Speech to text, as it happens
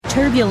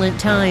Turbulent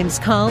times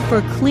call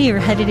for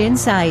clear-headed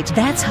insight.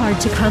 That's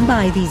hard to come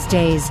by these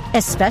days,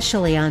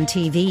 especially on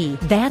TV.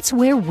 That's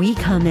where we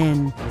come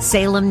in.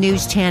 Salem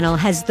News Channel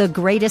has the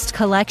greatest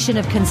collection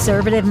of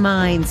conservative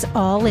minds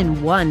all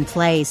in one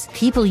place.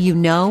 People you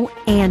know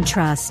and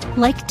trust,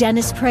 like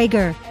Dennis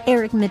Prager,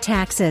 Eric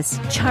Metaxas,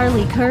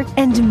 Charlie Kirk,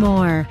 and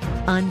more.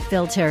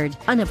 Unfiltered,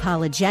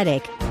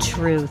 unapologetic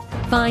truth.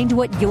 Find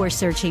what you're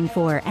searching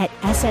for at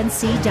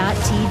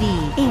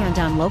snc.tv and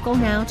on Local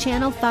Now,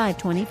 Channel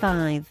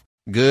 525.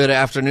 Good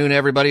afternoon,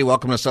 everybody.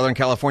 Welcome to Southern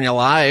California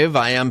Live.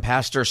 I am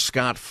Pastor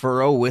Scott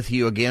Furrow with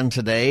you again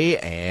today,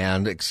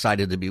 and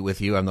excited to be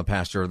with you. I'm the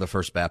pastor of the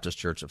First Baptist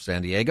Church of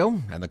San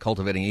Diego and the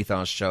Cultivating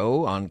Ethos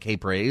show on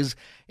K-Praise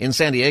in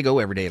San Diego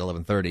every day at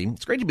 11:30.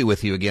 It's great to be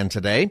with you again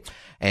today,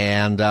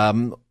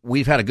 and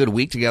we've had a good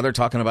week together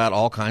talking about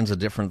all kinds of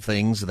different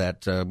things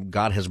that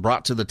God has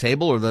brought to the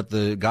table, or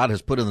that God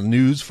has put in the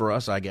news for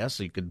us, I guess.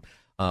 So you could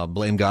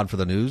blame God for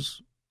the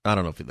news. I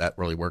don't know if that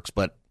really works,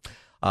 but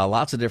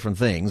lots of different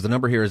things. The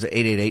number here is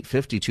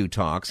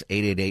 888-52-TALKS,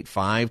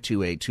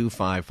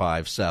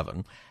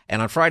 888-528-2557.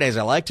 And on Fridays,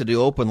 I like to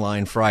do Open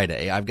Line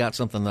Friday. I've got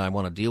something that I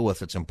want to deal with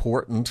that's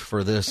important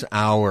for this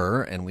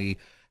hour, and we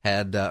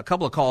had a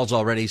couple of calls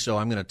already, so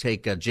I'm going to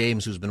take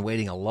James, who's been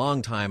waiting a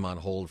long time on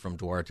hold from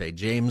Duarte.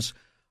 James,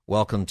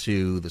 welcome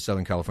to the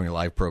Southern California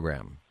Live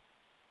program.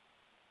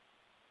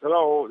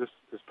 Hello, this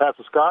is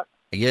Pastor Scott.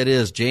 Yeah, it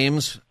is.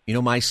 James, you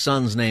know, my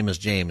son's name is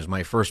James.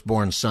 My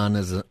firstborn son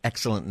is an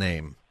excellent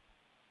name.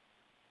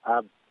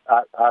 I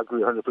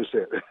agree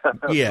 100%.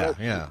 Yeah.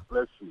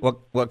 Let's see.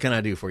 What can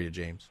I do for you,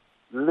 James?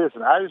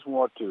 Listen, I just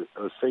want to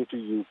say to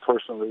you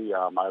personally,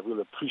 I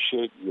really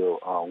appreciate your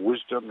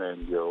wisdom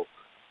and your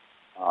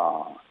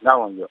not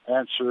only your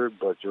answer,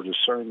 but your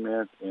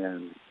discernment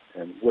and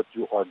what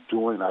you are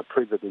doing. I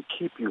pray that they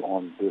keep you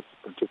on this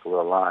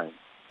particular line.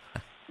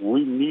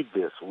 We need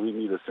this. We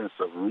need a sense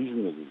of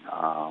reasoning.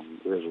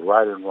 There's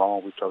right and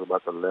wrong. We talk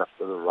about the left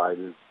or the right,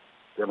 is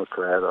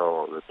Democrat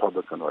or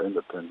Republican or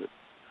independent.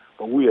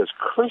 But we as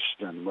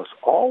Christians must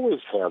always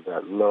have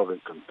that love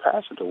and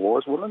compassion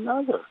towards one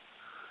another.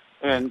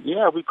 And,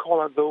 yeah, we call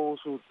out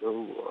those who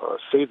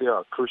say they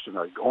are Christian.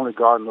 Only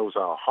God knows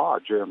our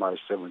heart, Jeremiah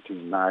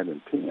 17:9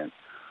 and 10.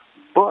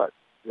 But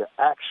their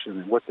action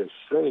and what they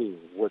say,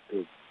 what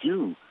they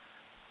do,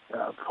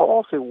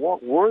 Paul said,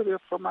 walk worthy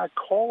from my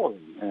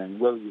calling. And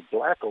whether you're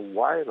black or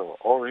white or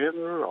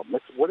Oriental or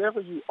Mexican,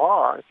 whatever you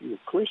are, if you're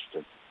a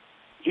Christian,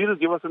 Jesus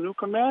gave us a new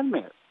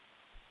commandment.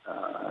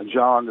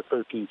 John, the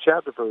 13th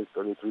chapter, verse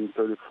 33 and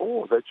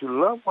 34, that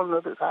you love one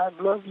another as I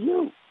love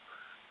you.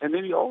 And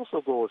then he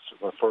also goes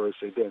further to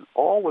say, then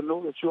all will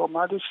know that you are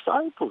my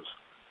disciples.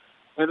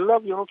 And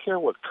love you, I don't care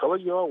what color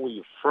you are, where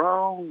you're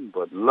from,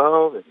 but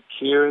love and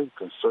caring,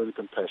 concern, and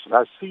compassion.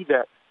 I see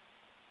that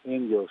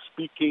in your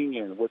speaking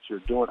and what you're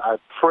doing. I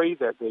pray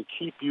that they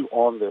keep you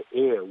on the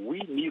air. We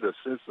need a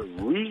sense of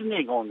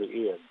reasoning on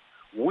the air.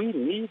 We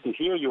need to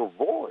hear your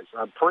voice.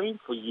 I'm praying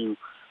for you,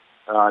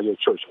 your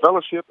church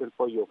fellowship, and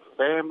for your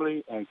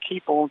family, and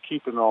keep on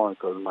keeping on,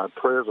 because my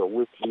prayers are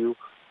with you.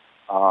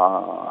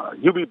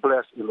 You be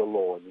blessed in the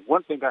Lord.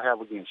 One thing I have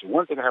against you.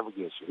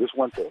 This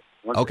one thing.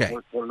 Okay.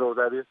 Want to know what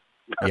that is?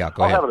 Yeah,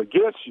 go ahead. I have it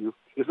against you.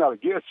 It's not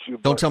against you.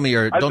 Don't tell me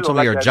you're a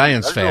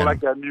Giants fan. I don't like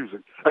that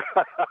music.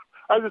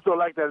 I just don't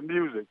like that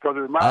music because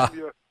it reminds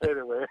me of,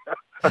 anyway.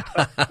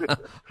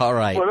 All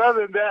right. But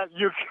other than that,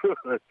 you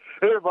could.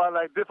 Everybody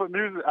like different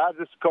music. I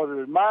just, because it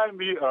reminds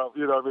me of,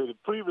 the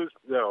previous,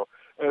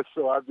 and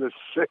so I'm just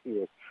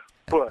saying.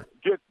 But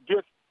get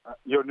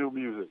your new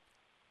music.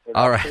 And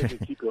all right.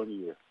 Keep it on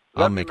the air.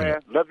 Love you,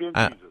 man. Love you in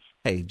Jesus.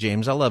 Hey,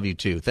 James, I love you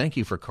too. Thank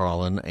you for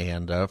calling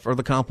and for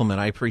the compliment.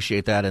 I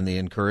appreciate that and the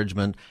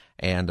encouragement.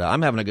 And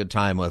I'm having a good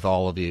time with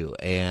all of you.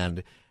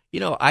 And,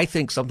 I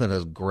think something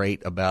that's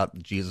great about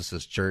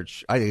Jesus'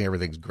 church, I think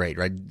everything's great,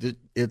 right?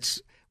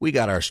 We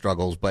got our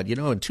struggles, but,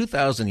 in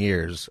 2,000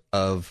 years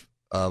of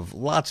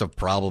lots of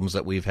problems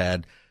that we've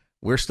had,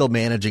 we're still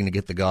managing to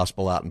get the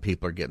gospel out and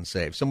people are getting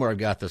saved. Somewhere I've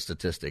got the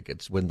statistic.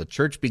 It's when the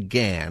church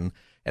began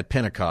at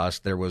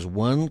Pentecost, there was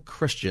one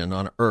Christian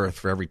on earth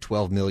for every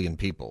 12 million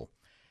people.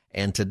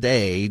 And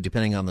today,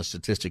 depending on the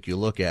statistic you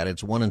look at,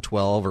 it's 1 in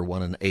 12 or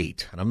 1 in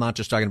 8. And I'm not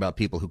just talking about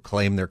people who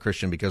claim they're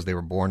Christian because they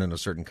were born in a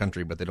certain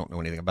country, but they don't know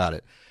anything about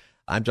it.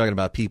 I'm talking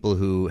about people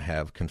who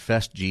have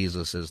confessed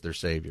Jesus as their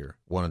Savior,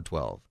 1 in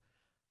 12.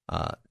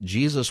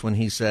 Jesus, when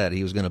he said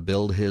he was going to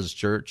build his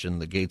church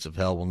and the gates of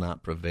hell will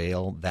not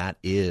prevail, that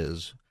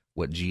is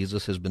what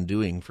Jesus has been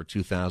doing for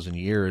 2,000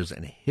 years,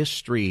 and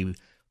history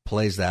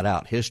plays that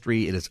out.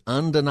 History, it is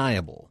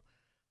undeniable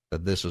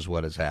that this is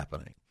what is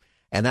happening.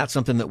 And that's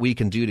something that we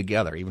can do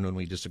together, even when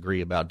we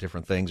disagree about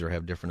different things or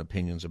have different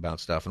opinions about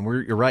stuff. And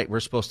you're right, we're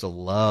supposed to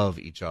love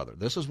each other.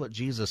 This is what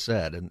Jesus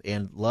said,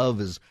 and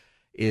love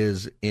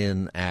is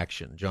in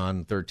action.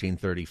 John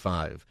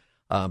 13:35.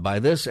 By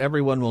this,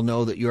 everyone will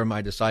know that you are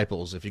my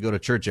disciples if you go to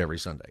church every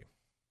Sunday.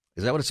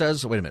 Is that what it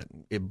says? Wait a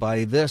minute.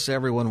 By this,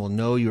 everyone will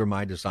know you are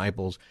my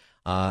disciples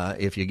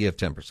if you give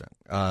 10%.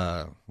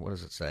 What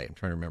does it say? I'm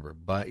trying to remember.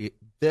 By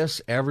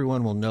this,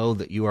 everyone will know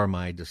that you are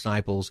my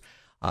disciples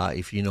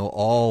if you know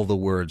all the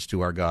words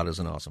to our God is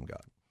an awesome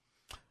God.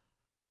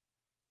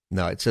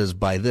 Now, it says,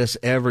 by this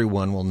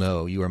everyone will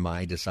know you are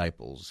my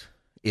disciples,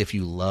 if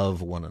you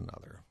love one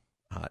another.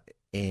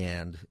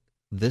 And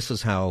this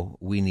is how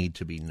we need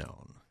to be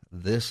known.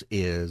 This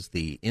is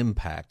the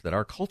impact that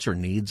our culture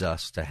needs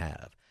us to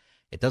have.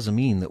 It doesn't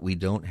mean that we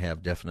don't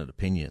have definite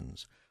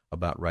opinions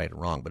about right and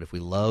wrong, but if we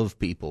love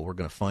people, we're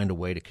going to find a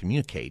way to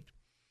communicate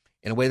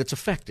in a way that's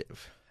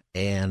effective.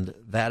 And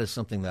that is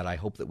something that I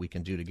hope that we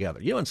can do together.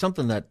 And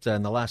something that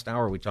in the last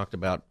hour we talked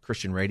about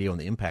Christian radio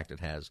and the impact it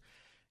has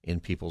in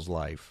people's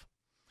life.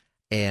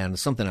 And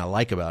something I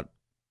like about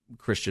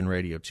Christian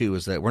radio, too,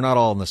 is that we're not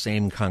all in the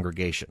same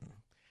congregation.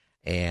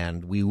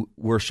 And we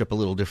worship a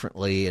little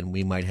differently, and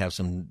we might have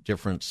some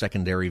different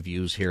secondary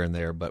views here and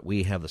there, but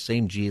we have the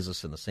same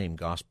Jesus and the same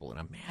gospel.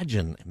 And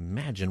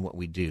imagine what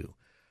we do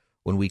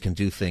when we can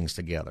do things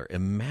together.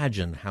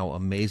 Imagine how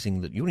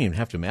amazing that you don't even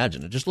have to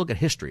imagine it. Just look at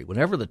history.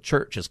 Whenever the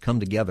church has come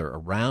together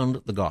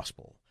around the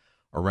gospel,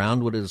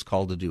 around what it is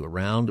called to do,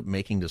 around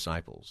making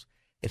disciples,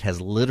 it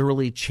has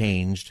literally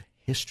changed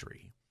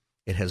history.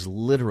 It has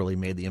literally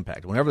made the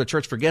impact. Whenever the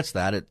church forgets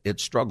that, it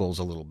struggles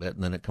a little bit,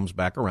 and then it comes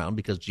back around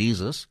because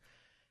Jesus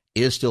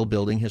is still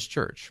building his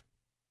church.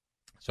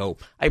 So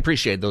I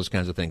appreciate those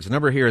kinds of things. The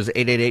number here is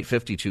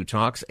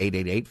 888-52-TALKS,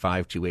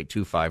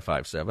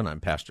 888-528-2557. I'm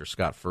Pastor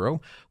Scott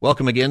Furrow.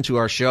 Welcome again to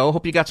our show.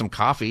 Hope you got some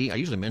coffee. I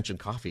usually mention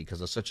coffee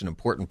because it's such an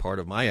important part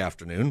of my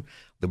afternoon.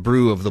 The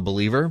brew of the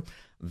believer,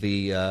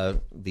 the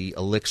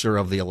elixir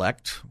of the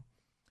elect,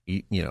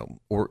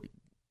 or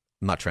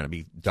I'm not trying to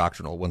be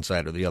doctrinal one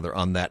side or the other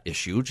on that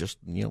issue. Just,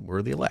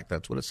 we're the elect.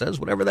 That's what it says.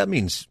 Whatever that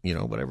means,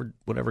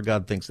 whatever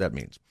God thinks that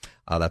means,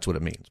 that's what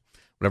it means.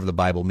 Whatever the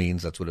Bible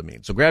means, that's what it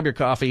means. So grab your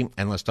coffee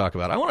and let's talk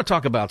about it. I want to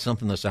talk about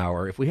something this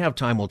hour. If we have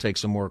time, we'll take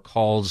some more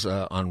calls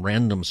on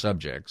random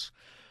subjects.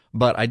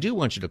 But I do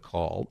want you to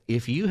call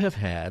if you have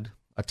had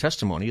a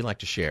testimony you'd like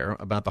to share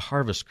about the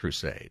Harvest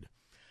Crusade.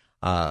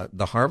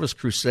 The Harvest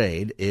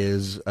Crusade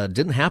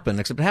didn't happen,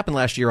 except it happened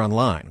last year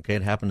online. Okay,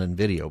 it happened in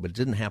video, but it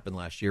didn't happen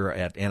last year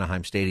at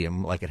Anaheim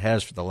Stadium like it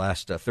has for the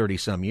last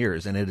 30-some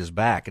years, and it is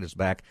back. It is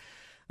back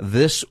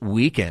this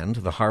weekend,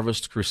 the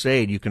Harvest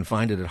Crusade. You can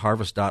find it at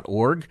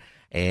harvest.org,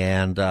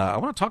 and I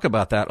want to talk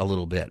about that a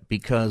little bit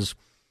because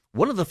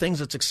one of the things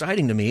that's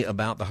exciting to me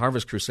about the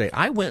Harvest Crusade,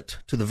 I went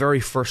to the very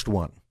first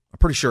one. I'm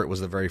pretty sure it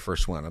was the very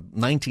first one,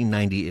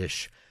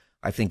 1990-ish,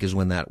 I think is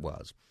when that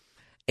was.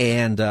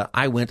 And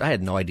I went, I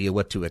had no idea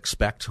what to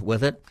expect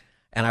with it,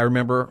 and I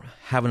remember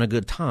having a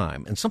good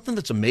time. And something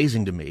that's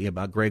amazing to me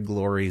about Greg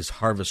Laurie's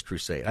Harvest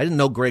Crusade, I didn't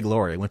know Greg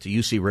Laurie. I went to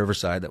UC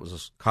Riverside. That was a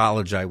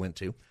college I went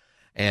to.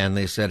 And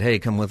they said, hey,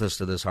 come with us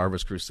to this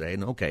Harvest Crusade.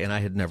 And okay, and I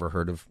had never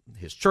heard of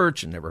his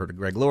church and never heard of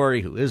Greg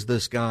Laurie. Who is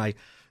this guy?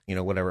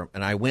 Whatever.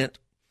 And I went,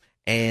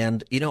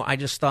 and, I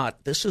just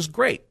thought, this is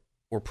great.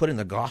 We're putting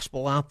the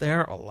gospel out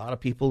there. A lot of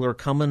people are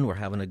coming. We're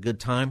having a good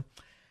time.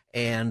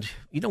 And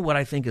what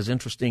I think is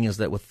interesting is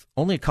that with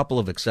only a couple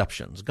of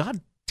exceptions, God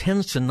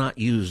tends to not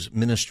use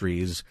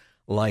ministries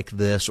like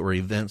this or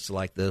events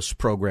like this,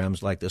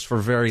 programs like this for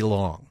very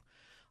long.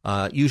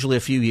 Usually a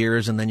few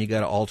years, and then you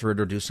got to alter it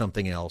or do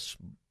something else.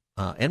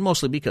 And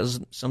mostly because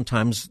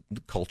sometimes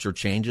the culture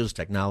changes,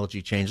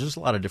 technology changes. There's a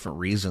lot of different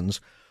reasons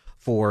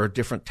for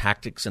different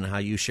tactics and how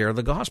you share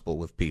the gospel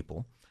with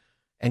people,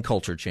 and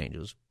culture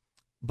changes.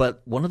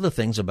 But one of the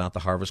things about the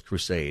Harvest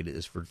Crusade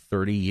is for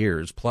 30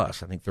 years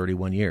plus, I think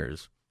 31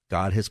 years,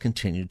 God has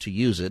continued to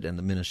use it and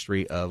the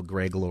ministry of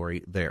Greg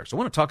Laurie there. So I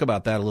want to talk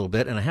about that a little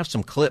bit, and I have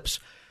some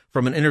clips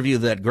from an interview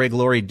that Greg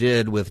Laurie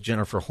did with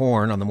Jennifer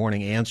Horn on the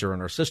Morning Answer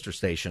on our sister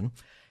station.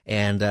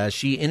 And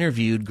she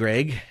interviewed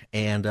Greg,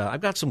 and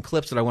I've got some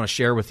clips that I want to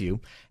share with you.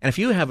 And if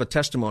you have a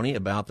testimony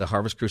about the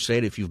Harvest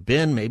Crusade, if you've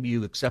been, maybe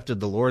you accepted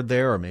the Lord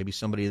there, or maybe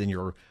somebody in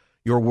your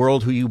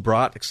world who you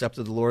brought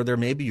accepted the Lord there,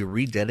 maybe you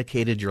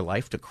rededicated your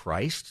life to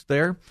Christ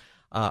there,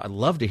 I'd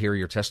love to hear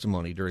your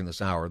testimony during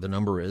this hour. The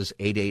number is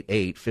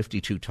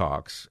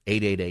 888-52-TALKS,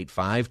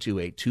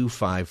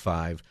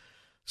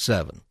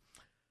 888-528-2557.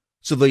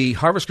 So the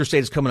Harvest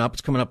Crusade is coming up.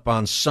 It's coming up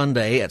on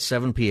Sunday at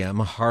 7 p.m.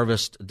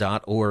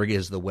 Harvest.org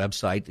is the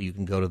website. You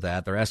can go to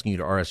that. They're asking you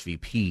to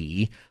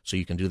RSVP, so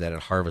you can do that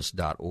at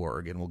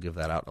harvest.org, and we'll give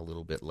that out a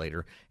little bit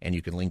later, and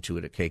you can link to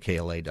it at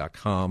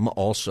kkla.com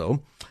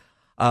also.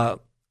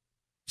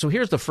 So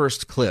here's the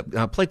first clip.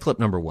 Play clip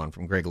number 1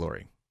 from Greg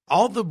Laurie.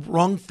 All the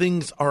wrong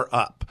things are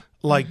up.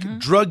 Like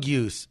drug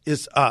use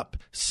is up,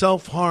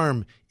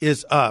 self-harm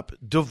is up,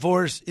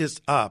 divorce is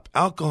up,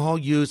 alcohol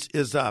use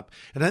is up.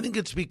 And I think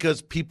it's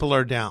because people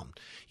are down.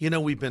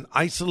 We've been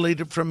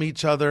isolated from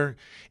each other.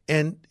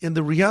 And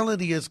the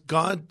reality is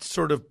God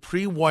sort of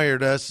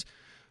pre-wired us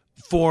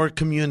for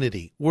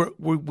community.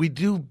 We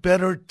do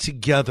better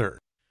together.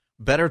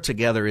 Better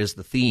together is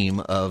the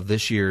theme of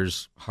this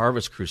year's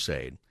Harvest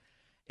Crusade.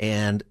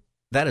 And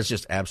that is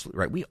just absolutely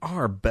right. We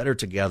are better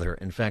together.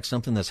 In fact,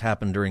 something that's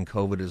happened during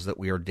COVID is that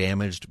we are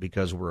damaged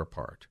because we're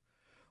apart,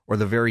 or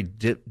the very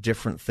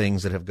different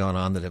things that have gone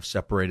on that have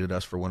separated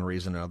us for one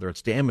reason or another.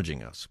 It's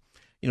damaging us.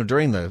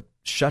 During the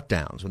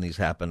shutdowns when these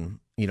happen,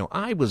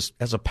 I was,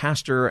 as a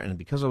pastor, and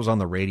because I was on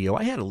the radio,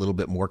 I had a little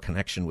bit more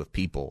connection with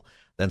people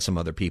than some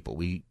other people.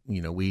 We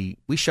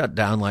shut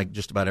down like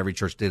just about every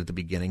church did at the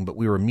beginning, but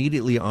we were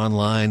immediately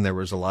online. There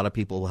was a lot of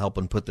people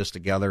helping put this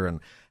together, and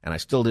I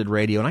still did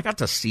radio, and I got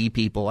to see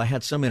people. I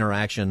had some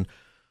interaction,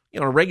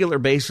 on a regular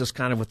basis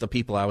kind of with the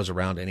people I was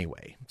around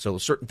anyway. So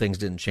certain things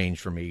didn't change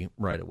for me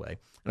right away.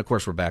 And, of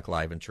course, we're back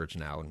live in church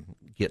now and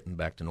getting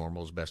back to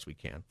normal as best we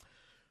can.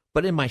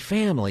 But in my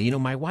family,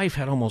 my wife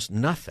had almost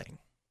nothing.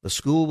 The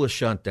school was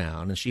shut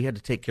down, and she had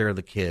to take care of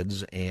the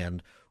kids,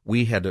 and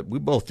we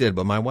both did,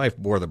 but my wife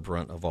bore the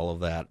brunt of all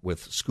of that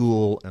with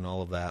school and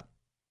all of that.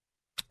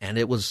 And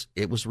it was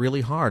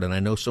really hard. And I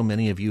know so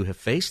many of you have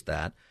faced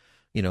that.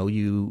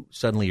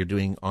 You're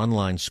doing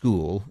online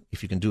school,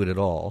 if you can do it at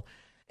all,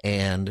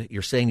 and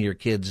you're saying to your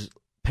kids,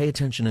 pay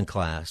attention in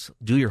class,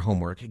 do your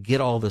homework, get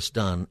all this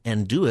done,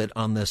 and do it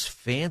on this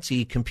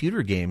fancy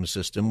computer game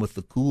system with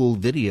the cool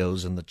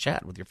videos and the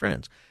chat with your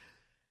friends.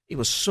 It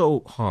was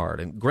so hard.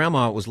 And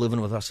Grandma was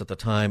living with us at the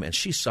time, and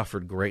she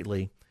suffered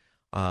greatly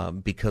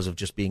because of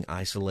just being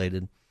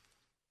isolated.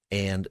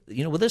 And,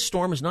 this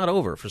storm is not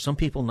over. For some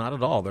people, not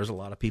at all. There's a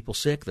lot of people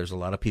sick. There's a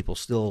lot of people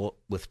still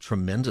with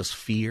tremendous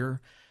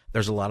fear.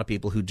 There's a lot of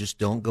people who just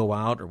don't go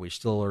out, or we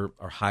still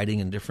are hiding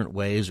in different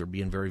ways or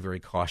being very, very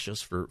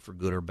cautious for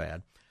good or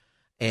bad.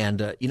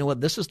 And you know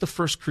what? This is the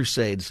first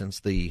crusade since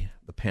the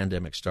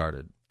pandemic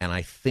started. And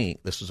I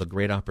think this is a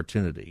great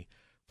opportunity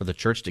for the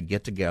church to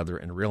get together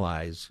and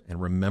realize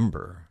and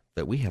remember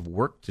that we have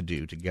work to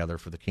do together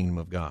for the kingdom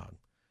of God.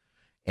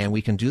 And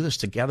we can do this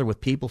together with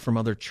people from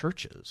other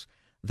churches,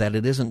 that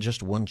it isn't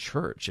just one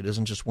church. It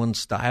isn't just one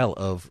style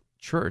of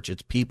church.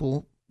 It's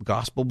people,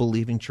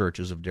 gospel-believing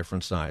churches of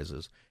different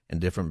sizes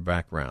and different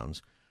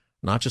backgrounds,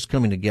 not just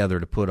coming together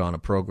to put on a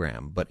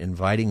program, but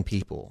inviting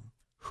people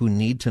who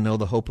need to know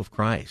the hope of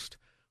Christ,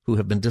 who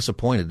have been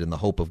disappointed in the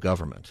hope of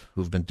government,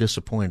 who've been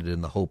disappointed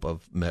in the hope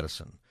of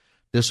medicine,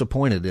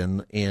 disappointed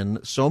in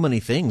so many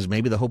things,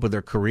 maybe the hope of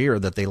their career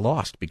that they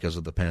lost because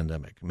of the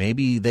pandemic.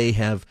 Maybe they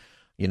have,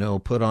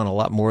 put on a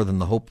lot more than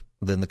the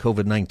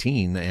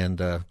COVID-19,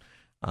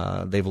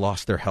 and they've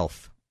lost their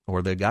health,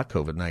 or they got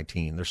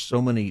COVID-19. There's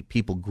so many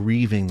people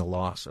grieving the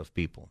loss of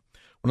people.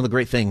 One of the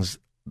great things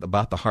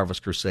about the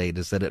Harvest Crusade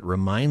is that it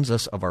reminds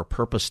us of our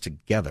purpose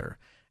together.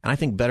 And I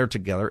think better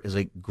together is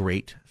a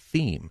great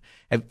theme.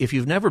 If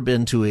you've never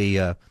been to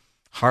a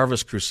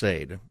Harvest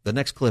Crusade, the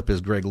next clip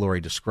is Greg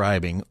Laurie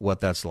describing what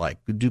that's like.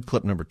 Do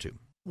clip number 2.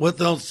 What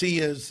they'll see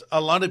is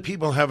a lot of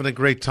people having a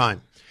great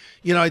time.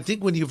 I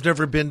think when you've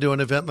never been to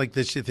an event like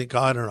this, you think,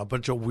 I don't know, a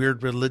bunch of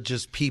weird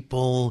religious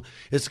people.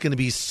 It's going to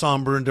be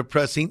somber and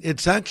depressing.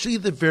 It's actually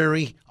the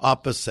very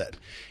opposite.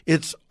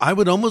 I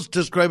would almost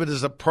describe it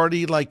as a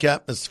party-like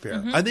atmosphere.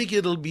 Mm-hmm. I think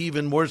it'll be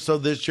even more so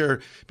this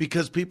year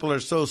because people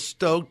are so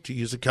stoked, to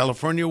use a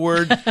California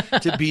word,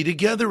 to be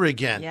together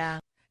again. Yeah.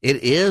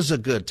 It is a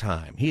good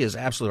time. He is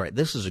absolutely right.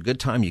 This is a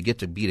good time. You get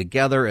to be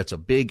together. It's a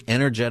big,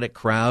 energetic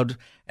crowd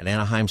at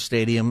Anaheim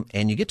Stadium,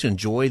 and you get to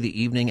enjoy the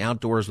evening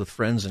outdoors with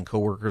friends and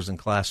coworkers and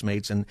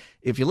classmates. And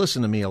if you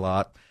listen to me a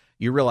lot,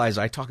 you realize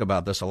I talk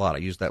about this a lot. I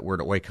use that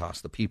word at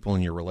Oikos, the people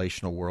in your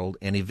relational world.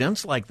 And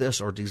events like this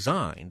are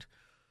designed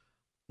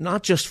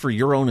not just for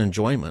your own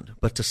enjoyment,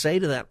 but to say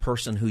to that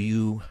person who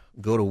you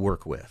go to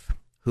work with,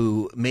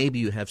 who maybe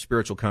you have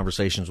spiritual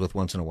conversations with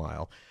once in a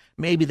while,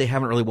 maybe they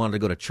haven't really wanted to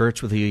go to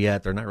church with you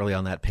yet. They're not really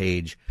on that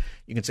page.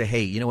 You can say,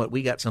 hey, you know what?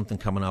 We got something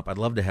coming up. I'd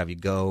love to have you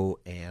go.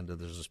 And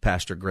there's this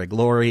pastor, Greg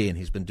Laurie, and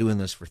he's been doing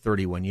this for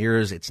 31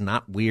 years. It's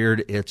not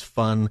weird. It's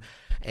fun.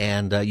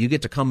 And you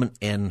get to come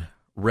and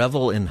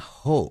revel in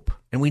hope.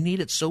 And we need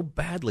it so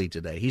badly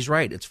today. He's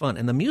right. It's fun.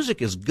 And the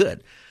music is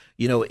good.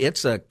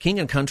 It's King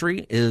and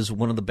Country is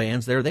one of the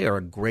bands there. They are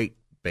a great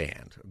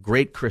band, a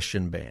great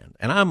Christian band.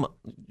 And I'm,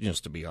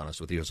 just to be honest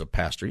with you as a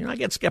pastor, I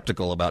get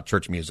skeptical about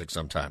church music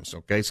sometimes,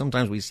 okay?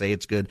 Sometimes we say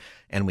it's good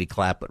and we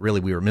clap, but really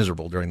we were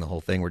miserable during the whole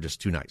thing. We're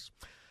just too nice.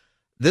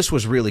 This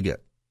was really good.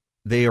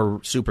 They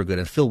are super good.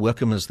 And Phil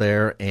Wickham is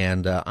there,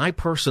 and I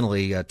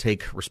personally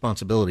take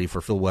responsibility for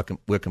Phil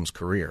Wickham's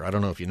career. I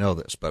don't know if you know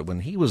this, but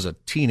when he was a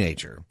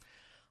teenager,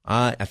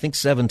 I think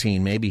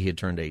 17, maybe he had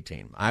turned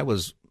 18, I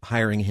was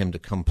hiring him to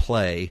come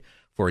play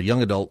for a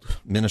young adult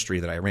ministry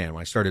that I ran.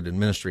 When I started in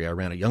ministry, I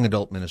ran a young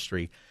adult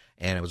ministry,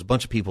 and it was a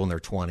bunch of people in their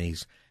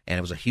 20s, and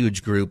it was a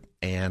huge group,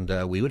 and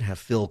we would have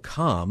Phil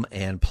come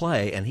and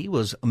play, and he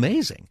was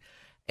amazing.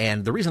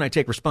 And the reason I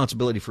take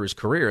responsibility for his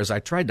career is I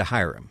tried to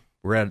hire him.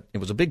 It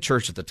was a big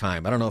church at the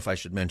time. I don't know if I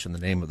should mention the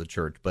name of the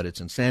church, but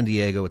it's in San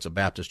Diego. It's a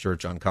Baptist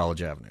church on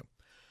College Avenue.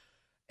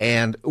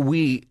 And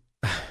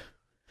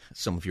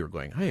some of you are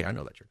going, hey, I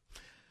know that church.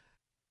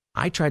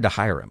 I tried to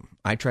hire him.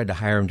 I tried to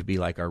hire him to be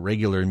like our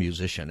regular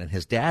musician, and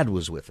his dad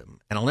was with him.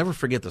 And I'll never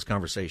forget this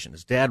conversation.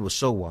 His dad was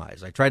so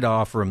wise. I tried to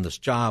offer him this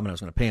job, and I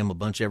was going to pay him a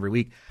bunch every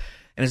week.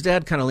 And his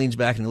dad kind of leans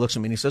back and he looks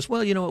at me and he says,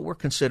 well, you know what, we're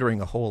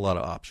considering a whole lot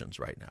of options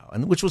right now.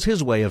 And which was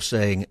his way of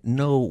saying,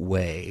 no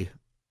way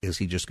is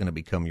he just going to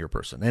become your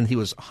person. And he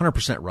was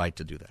 100% right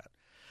to do that.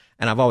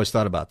 And I've always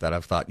thought about that.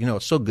 I've thought,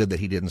 it's so good that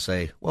he didn't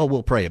say, well,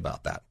 we'll pray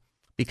about that.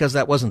 because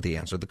that wasn't the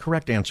answer. The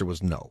correct answer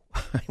was no.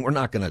 We're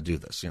not going to do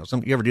this. You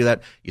ever do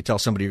that? You tell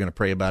somebody you're going to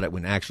pray about it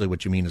when actually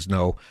what you mean is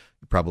no.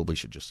 You probably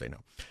should just say no.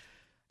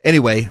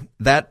 Anyway,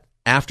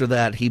 after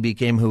that, he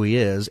became who he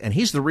is, and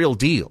he's the real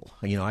deal.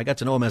 I got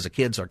to know him as a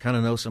kid, so I kind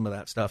of know some of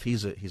that stuff.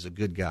 He's a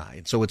good guy.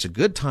 And so it's a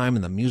good time,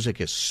 and the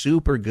music is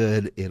super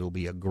good. It'll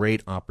be a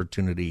great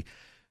opportunity,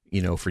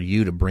 for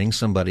you to bring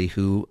somebody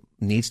who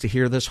needs to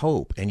hear this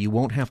hope, and you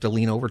won't have to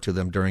lean over to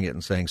them during it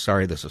and saying,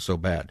 sorry, this is so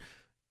bad.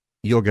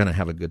 You're going to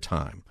have a good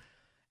time.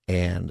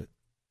 And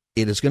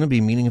it is going to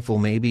be meaningful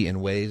maybe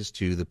in ways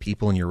to the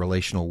people in your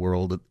relational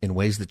world in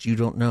ways that you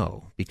don't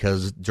know,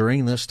 because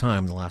during this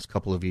time, the last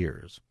couple of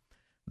years,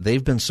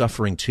 they've been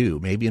suffering too,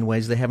 maybe in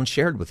ways they haven't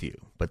shared with you,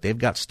 but they've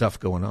got stuff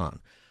going on.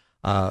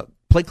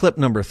 Play clip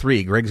number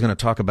 3. Greg's going to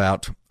talk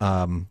about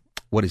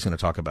what he's going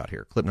to talk about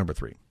here. Clip number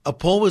 3. A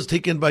poll was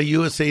taken by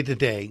USA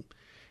Today,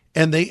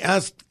 and they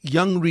asked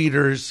young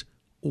readers,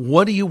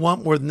 what do you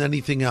want more than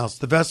anything else?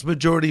 The vast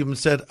majority of them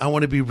said, I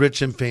want to be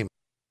rich and famous.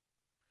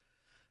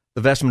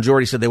 The vast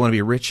majority said they want to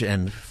be rich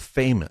and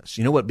famous.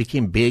 You know what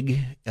became big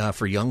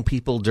for young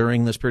people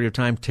during this period of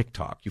time?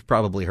 TikTok. You've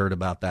probably heard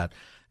about that,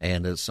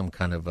 and it's some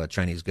kind of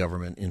Chinese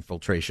government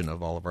infiltration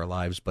of all of our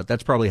lives, but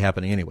that's probably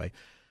happening anyway.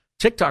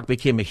 TikTok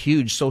became a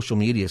huge social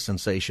media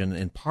sensation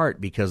in part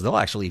because they'll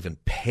actually even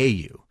pay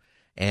you.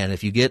 And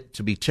if you get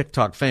to be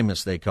TikTok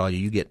famous, they call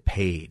you get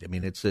paid. I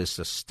mean, it's a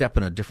step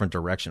in a different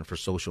direction for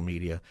social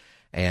media.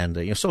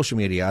 And, social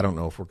media, I don't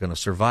know if we're going to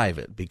survive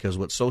it, because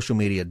what social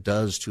media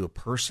does to a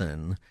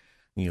person,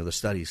 the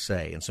studies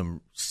say, and some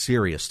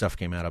serious stuff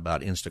came out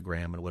about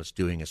Instagram and what it's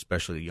doing,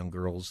 especially to young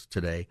girls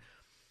today.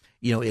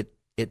 It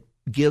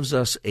gives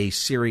us a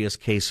serious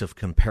case of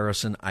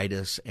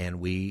comparison-itis, and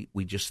we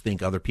just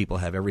think other people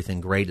have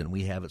everything great and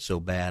we have it so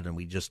bad, and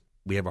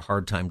we have a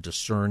hard time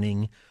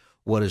discerning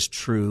what is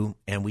true,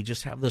 and we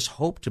just have this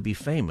hope to be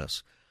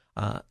famous,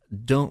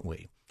 don't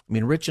we? I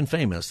mean, rich and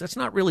famous, that's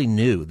not really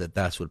new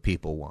that's what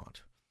people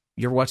want.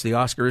 You ever watch the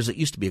Oscars? It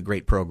used to be a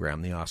great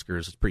program, the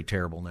Oscars. It's pretty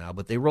terrible now,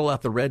 but they roll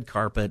out the red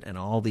carpet and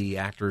all the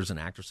actors and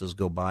actresses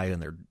go by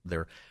in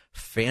their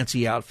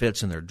fancy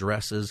outfits and their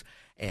dresses,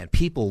 and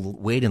people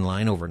wait in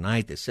line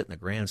overnight. They sit in the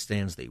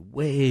grandstands, they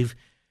wave.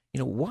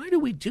 Why do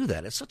we do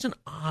that? It's such an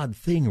odd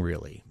thing,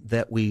 really,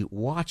 that we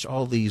watch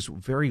all these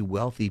very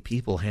wealthy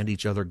people hand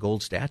each other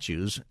gold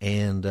statues,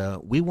 and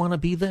we want to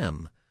be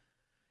them.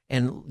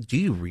 And do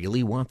you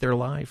really want their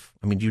life?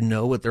 I mean, do you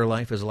know what their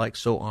life is like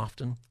so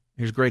often?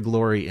 Here's Greg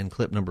Laurie in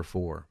clip number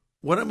 4.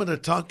 What I'm going to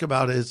talk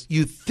about is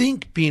you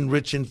think being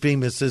rich and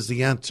famous is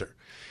the answer.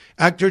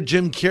 Actor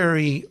Jim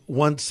Carrey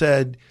once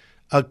said,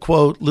 a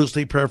quote,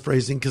 loosely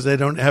paraphrasing because I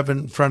don't have it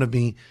in front of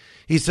me.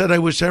 He said, I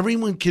wish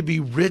everyone could be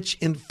rich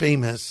and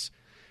famous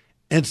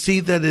and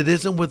see that it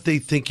isn't what they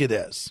think it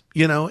is,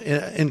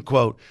 end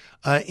quote.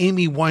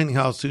 Amy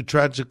Winehouse, who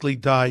tragically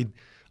died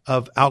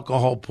of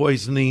alcohol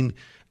poisoning,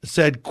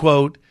 said,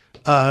 quote,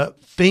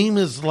 fame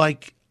is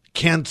like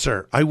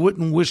cancer. I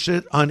wouldn't wish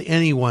it on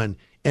anyone,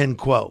 end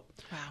quote.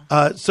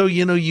 Wow. So,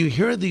 you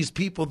hear these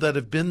people that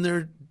have been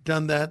there,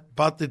 done that,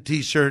 bought the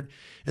T-shirt.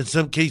 In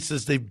some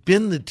cases, they've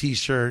been the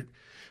T-shirt,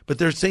 but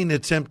they're saying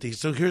it's empty.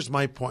 So here's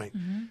my point.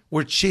 Mm-hmm.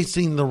 We're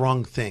chasing the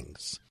wrong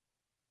things.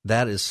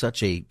 That is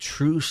such a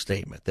true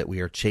statement, that we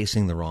are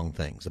chasing the wrong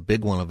things. A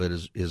big one of it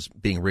is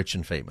being rich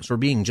and famous, or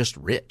being just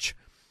rich,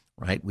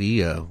 right?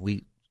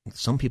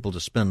 Some people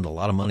just spend a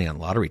lot of money on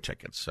lottery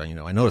tickets. I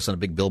noticed on a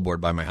big billboard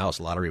by my house,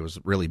 lottery was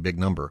a really big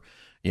number,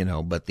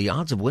 but the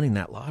odds of winning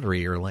that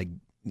lottery are like,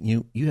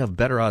 you have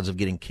better odds of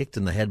getting kicked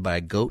in the head by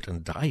a goat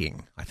and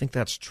dying. I think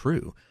that's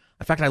true.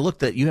 In fact, I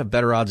looked at, you have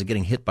better odds of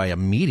getting hit by a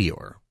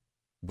meteor,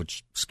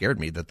 which scared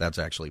me that that's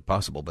actually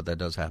possible, but that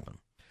does happen.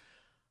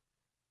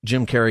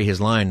 Jim Carrey,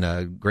 his line,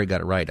 Greg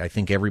got it right. I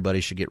think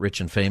everybody should get rich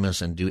and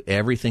famous and do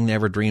everything they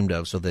ever dreamed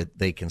of so that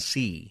they can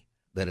see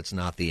that it's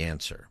not the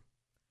answer.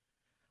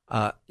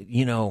 I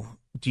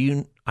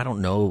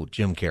don't know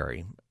Jim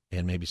Carrey,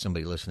 and maybe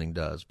somebody listening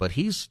does, but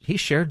he's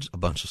shared a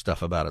bunch of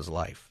stuff about his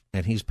life,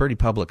 and he's pretty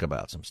public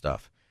about some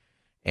stuff,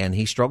 and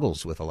he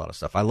struggles with a lot of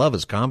stuff. I love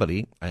his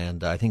comedy,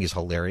 and I think he's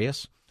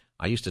hilarious.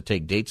 I used to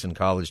take dates in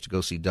college to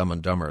go see Dumb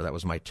and Dumber. That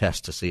was my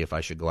test to see if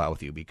I should go out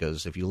with you,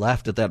 because if you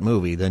laughed at that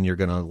movie, then you're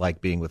going to like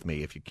being with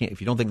me. If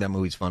you don't think that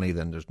movie's funny,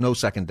 then there's no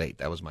second date.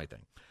 That was my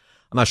thing.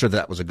 I'm not sure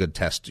that was a good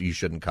test. You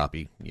shouldn't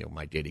copy,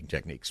 my dating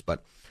techniques,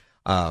 but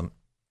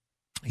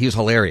he was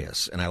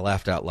hilarious, and I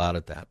laughed out loud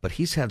at that. But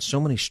he's had so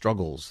many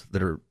struggles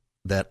that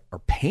are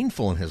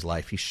painful in his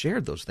life. He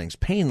shared those things,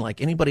 pain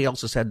like anybody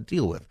else has had to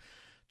deal with.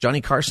 Johnny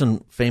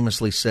Carson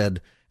famously said,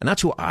 and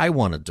that's who I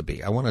wanted to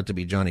be. I wanted to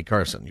be Johnny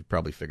Carson. You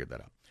probably figured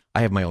that out. I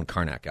have my own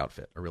Karnak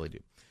outfit. I really do.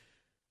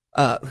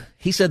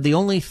 He said the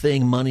only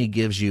thing money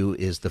gives you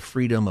is the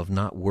freedom of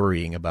not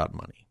worrying about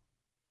money.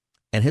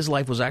 And his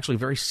life was actually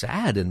very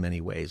sad in many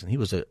ways. And he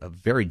was a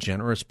very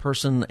generous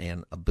person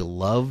and a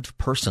beloved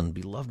person,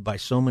 beloved by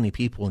so many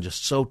people and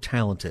just so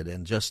talented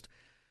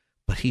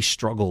but he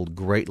struggled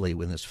greatly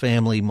with his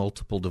family,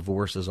 multiple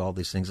divorces, all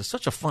these things. It's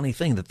such a funny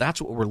thing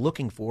that's what we're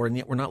looking for, and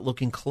yet we're not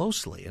looking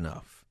closely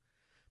enough.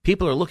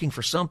 People are looking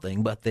for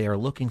something, but they are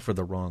looking for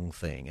the wrong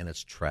thing, and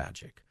it's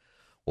tragic.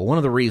 Well, one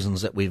of the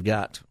reasons that we've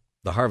got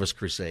the Harvest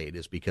Crusade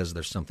is because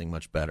there's something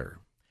much better.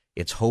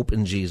 It's hope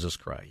in Jesus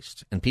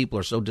Christ. And people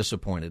are so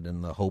disappointed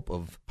in the hope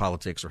of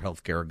politics or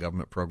healthcare or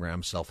government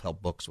programs,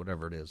 self-help books,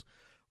 whatever it is.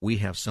 We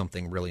have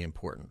something really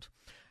important.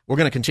 We're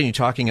going to continue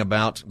talking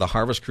about the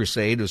Harvest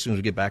Crusade as soon as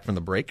we get back from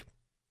the break.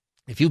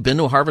 If you've been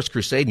to a Harvest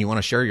Crusade and you want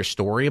to share your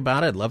story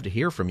about it, I'd love to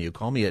hear from you.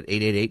 Call me at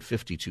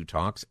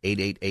 888-52-TALKS,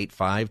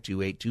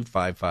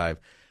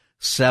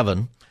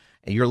 888-528-2557.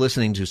 And you're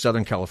listening to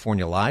Southern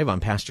California Live.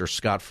 I'm Pastor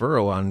Scott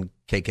Furrow on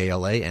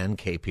KKLA and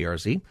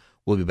KPRZ.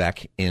 We'll be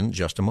back in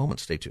just a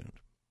moment. Stay tuned.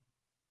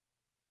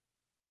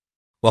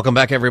 Welcome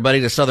back, everybody,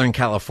 to Southern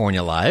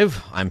California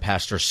Live. I'm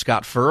Pastor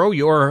Scott Furrow,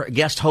 your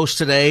guest host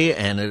today,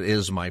 and it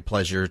is my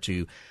pleasure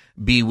to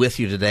be with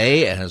you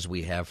today, as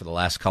we have for the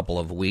last couple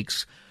of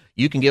weeks.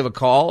 You can give a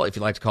call if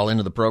you'd like to call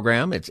into the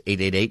program. It's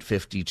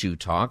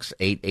 888-52-TALKS,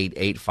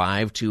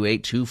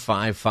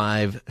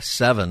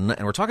 888-528-2557.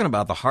 And we're talking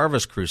about the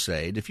Harvest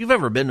Crusade. If you've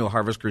ever been to a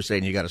Harvest Crusade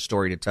and you got a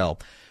story to tell,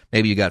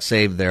 maybe you got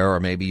saved there,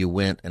 or maybe you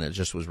went and it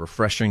just was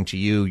refreshing to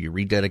you, you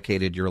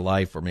rededicated your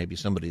life, or maybe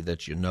somebody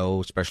that you know,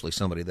 especially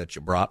somebody that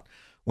you brought,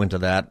 went to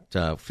that,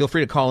 feel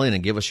free to call in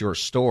and give us your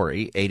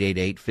story,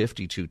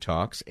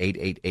 888-52-TALKS,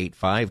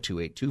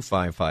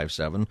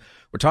 888-528-2557.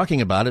 We're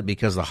talking about it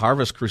because the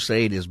Harvest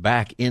Crusade is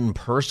back in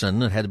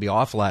person. It had to be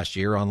off last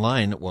year.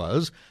 Online it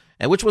was,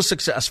 and which was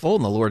successful,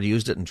 and the Lord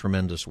used it in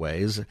tremendous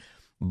ways.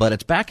 But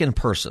it's back in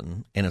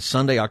person, and it's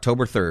Sunday,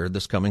 October 3rd,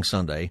 this coming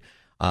Sunday,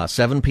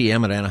 7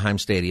 p.m. at Anaheim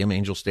Stadium,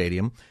 Angel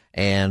Stadium,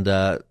 and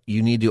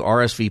you need to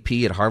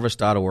RSVP at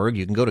harvest.org.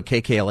 You can go to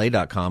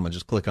kkla.com and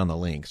just click on the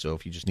link. So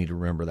if you just need to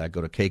remember that, go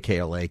to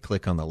KKLA,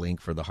 click on the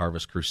link for the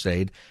Harvest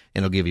Crusade,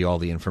 and it'll give you all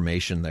the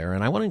information there.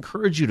 And I want to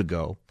encourage you to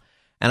go,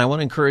 and I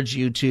want to encourage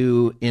you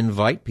to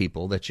invite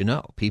people that you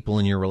know, people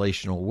in your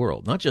relational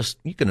world. Not just,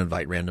 you can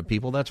invite random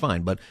people, that's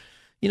fine, but,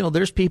 you know,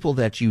 there's people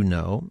that you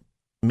know,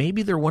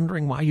 maybe they're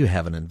wondering why you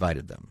haven't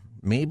invited them.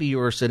 Maybe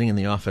you're sitting in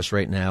the office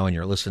right now and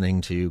you're listening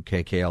to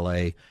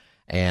KKLA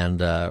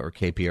and or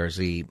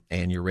KPRZ,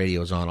 and your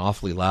radio is on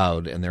awfully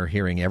loud, and they're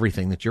hearing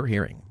everything that you're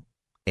hearing.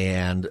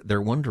 And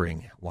they're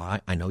wondering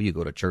why. I know you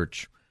go to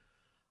church.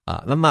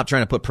 I'm not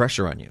trying to put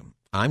pressure on you.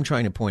 I'm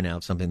trying to point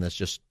out something that's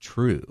just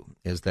true,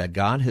 is that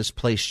God has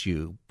placed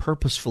you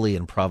purposefully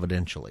and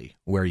providentially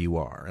where you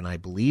are. And I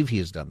believe he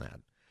has done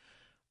that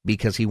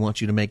because he wants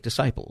you to make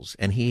disciples,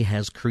 and he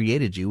has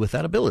created you with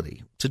that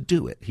ability to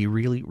do it. He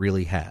really,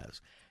 really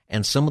has.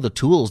 And some of the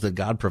tools that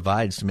God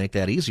provides to make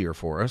that easier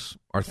for us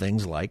are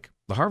things like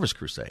the Harvest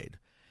Crusade.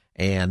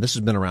 And this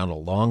has been around a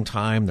long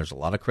time. There's a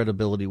lot of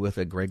credibility with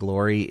it. Greg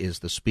Laurie is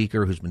the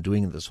speaker who's been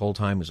doing it this whole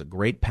time. He's a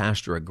great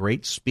pastor, a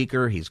great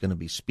speaker. He's going to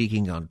be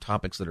speaking on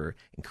topics that are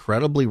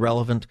incredibly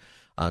relevant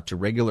to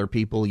regular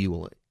people.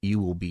 You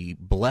will be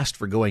blessed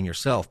for going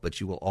yourself, but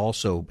you will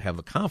also have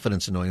the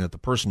confidence in knowing that the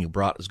person you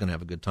brought is going to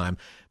have a good time.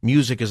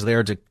 Music is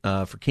there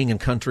for King and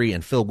Country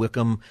and Phil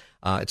Wickham.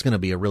 It's going to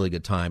be a really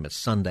good time. It's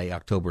Sunday,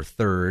 October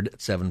 3rd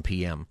at 7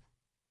 p.m.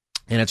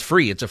 And it's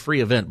free. It's a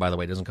free event, by the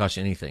way. It doesn't cost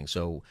you anything.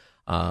 So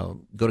go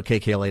to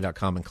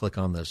kkla.com and click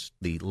on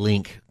the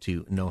link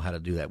to know how to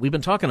do that. We've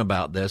been talking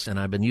about this, and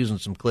I've been using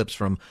some clips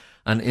from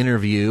an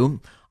interview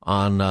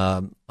on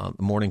the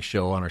morning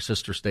show on our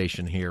sister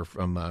station here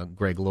from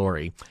Greg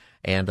Laurie.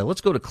 And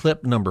let's go to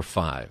clip number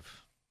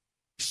 5.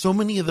 So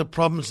many of the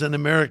problems in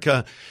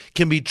America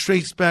can be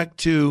traced back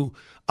to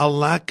a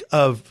lack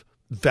of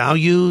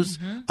values,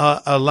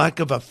 a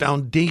lack of a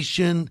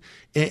foundation,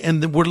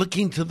 and we're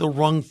looking to the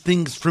wrong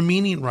things for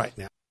meaning right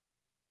now.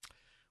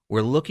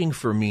 We're looking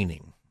for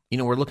meaning. You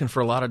know, we're looking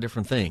for a lot of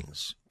different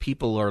things.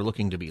 People are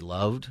looking to be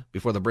loved.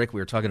 Before the break,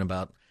 we were talking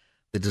about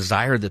the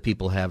desire that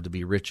people have to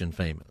be rich and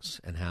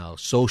famous, and how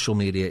social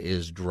media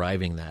is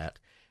driving that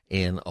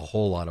in a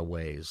whole lot of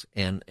ways.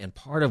 And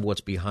part of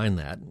what's behind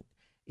that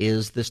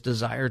is this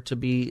desire to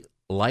be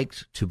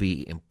liked, to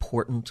be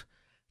important,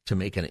 to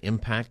make an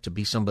impact, to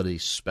be somebody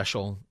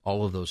special,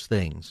 all of those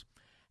things.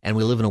 And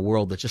we live in a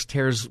world that just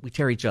we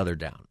tear each other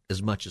down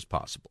as much as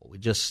possible. We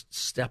just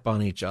step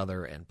on each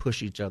other and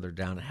push each other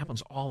down. It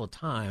happens all the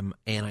time,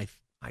 and I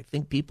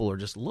think people are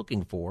just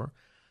looking for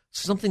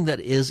something that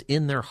is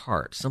in their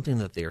heart, something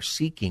that they are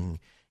seeking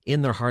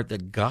in their heart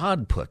that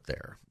God put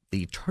there,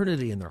 the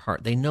eternity in their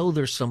heart. They know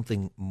there's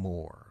something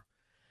more.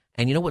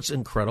 And you know what's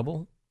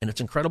incredible? And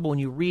it's incredible when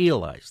you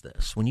realize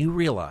this, when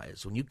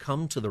you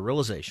come to the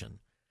realization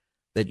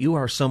that you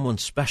are someone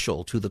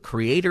special to the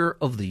creator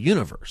of the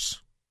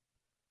universe.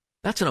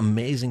 That's an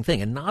amazing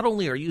thing. And not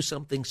only are you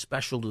something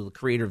special to the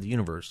creator of the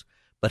universe,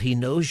 but he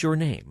knows your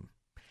name,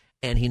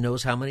 and he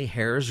knows how many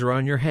hairs are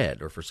on your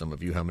head, or for some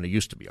of you, how many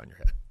used to be on your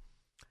head.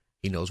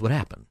 He knows what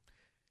happened.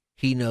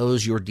 He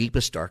knows your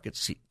deepest,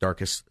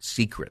 darkest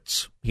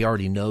secrets. He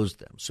already knows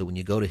them. So when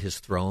you go to his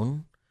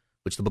throne,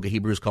 which the book of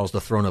Hebrews calls the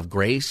throne of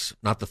grace,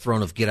 not the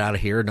throne of get out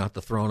of here, not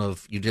the throne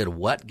of you did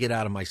what, get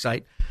out of my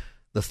sight.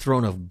 the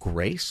throne of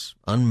grace,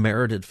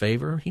 unmerited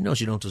favor. He knows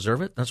you don't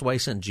deserve it. That's why he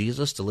sent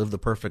Jesus to live the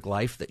perfect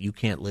life that you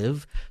can't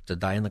live, to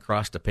die on the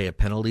cross to pay a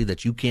penalty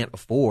that you can't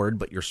afford,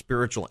 but your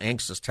spiritual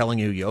angst is telling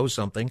you owe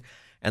something.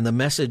 And the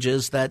message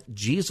is that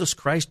Jesus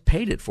Christ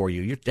paid it for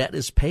you. Your debt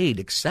is paid.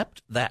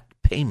 Accept that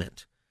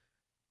payment,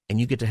 and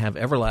you get to have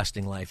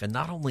everlasting life. And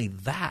not only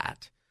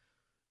that,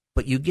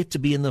 but you get to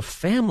be in the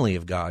family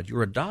of God.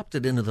 You're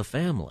adopted into the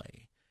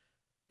family.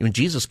 When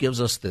Jesus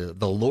gives us the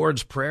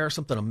Lord's Prayer,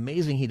 something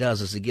amazing he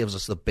does is he gives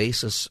us the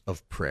basis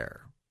of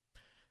prayer.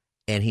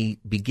 And he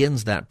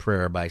begins that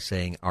prayer by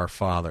saying, Our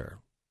Father,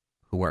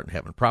 who art in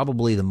heaven.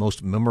 Probably the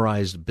most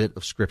memorized bit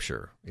of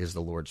Scripture is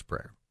the Lord's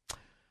Prayer.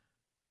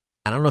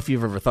 I don't know if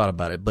you've ever thought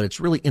about it, but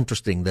it's really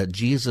interesting that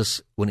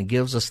Jesus, when he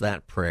gives us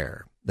that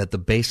prayer, that the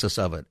basis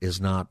of it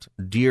is not,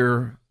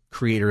 Dear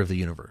Creator of the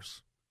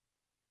universe.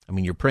 I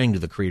mean, you're praying to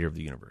the Creator of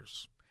the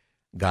universe.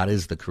 God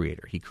is the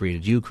Creator. He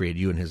created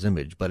you in his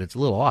image. But it's a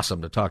little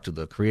awesome to talk to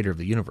the Creator of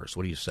the universe.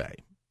 What do you say?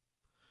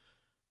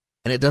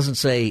 And it doesn't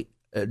say,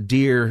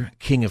 Dear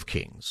King of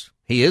Kings.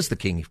 He is the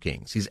King of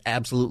Kings. He's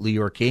absolutely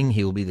your King.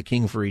 He will be the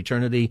King for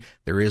eternity.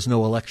 There is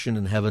no election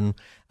in heaven.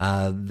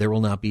 There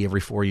will not be every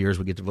 4 years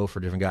we get to vote for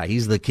a different guy.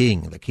 He's the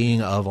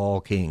King of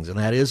all kings. And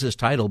that is his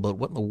title. But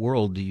what in the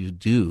world do you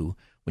do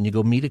when you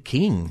go meet a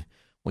king?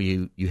 Well,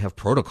 you have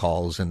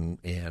protocols, and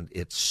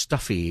it's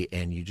stuffy,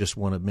 and you just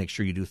want to make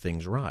sure you do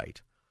things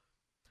right.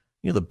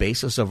 You know, the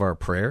basis of our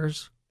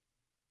prayers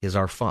is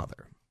our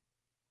Father.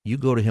 You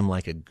go to him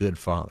like a good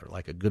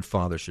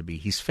father should be.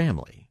 He's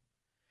family.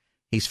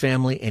 He's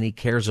family, and he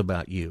cares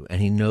about you,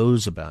 and he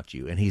knows about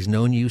you, and he's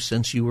known you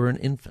since you were an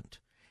infant.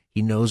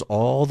 He knows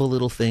all the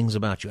little things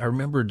about you. I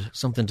remembered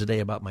something today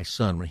about my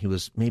son when he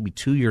was maybe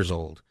 2 years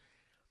old.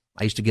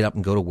 I used to get up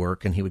and go to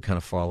work, and he would kind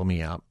of follow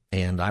me out.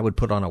 And I would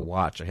put on a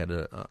watch. I had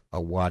a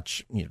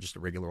watch, just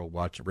a regular old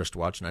watch, a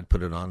wristwatch, and I'd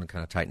put it on and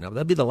kind of tighten up.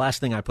 That'd be the last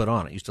thing I put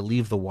on. I used to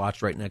leave the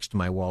watch right next to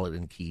my wallet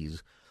and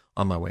keys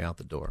on my way out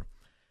the door.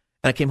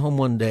 And I came home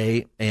one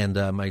day, and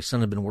my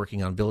son had been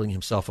working on building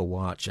himself a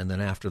watch. And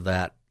then after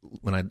that,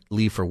 when I'd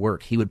leave for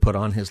work, he would put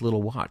on his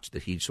little watch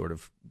that he'd sort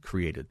of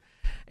created.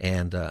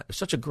 And it's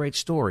such a great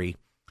story.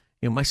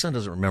 My son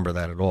doesn't remember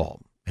that at all,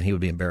 and he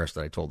would be embarrassed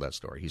that I told that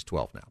story. He's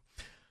 12 now.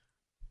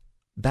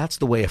 That's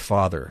the way a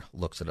father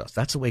looks at us.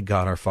 That's the way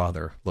God our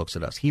Father looks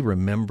at us. He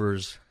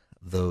remembers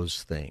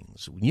those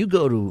things. When you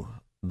go to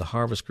the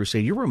Harvest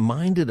Crusade, you're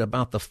reminded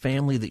about the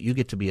family that you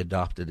get to be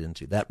adopted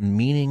into, that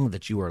meaning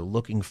that you are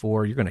looking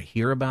for. You're going to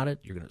hear about it.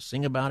 You're going to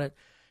sing about it,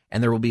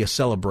 and there will be a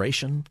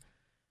celebration.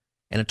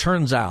 And it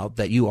turns out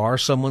that you are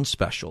someone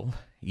special.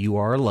 You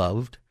are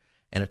loved.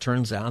 And it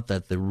turns out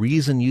that the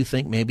reason you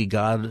think maybe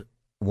God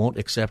won't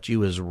accept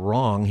you is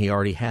wrong. He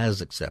already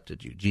has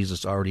accepted you.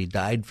 Jesus already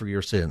died for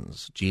your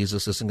sins.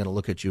 Jesus isn't going to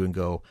look at you and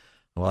go,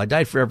 well, I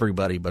died for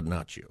everybody, but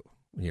not you.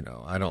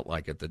 I don't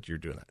like it that you're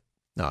doing that.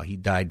 No, he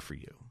died for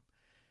you.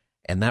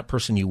 And that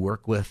person you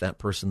work with, that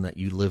person that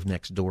you live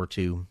next door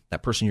to,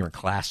 that person you're in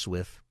class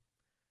with,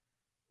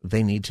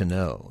 they need to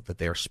know that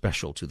they are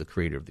special to the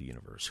Creator of the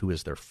universe, who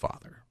is their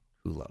Father,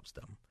 who loves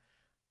them.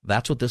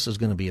 That's what this is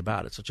going to be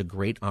about. It's such a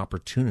great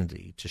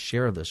opportunity to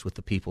share this with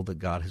the people that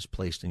God has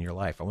placed in your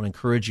life. I want to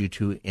encourage you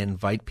to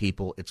invite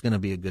people. It's going to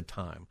be a good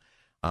time.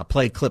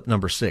 Play clip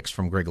number 6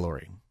 from Greg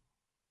Laurie.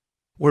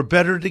 We're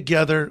better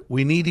together.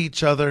 We need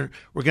each other.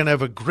 We're going to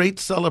have a great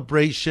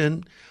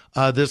celebration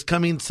this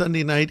coming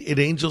Sunday night at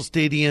Angel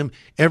Stadium.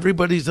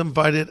 Everybody's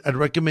invited. I'd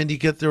recommend you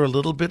get there a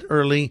little bit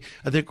early.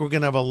 I think we're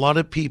going to have a lot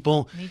of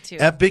people. Me too.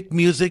 Epic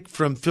music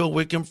from Phil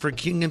Wickham for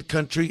King and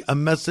Country, a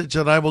message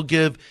that I will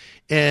give,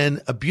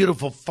 and a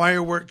beautiful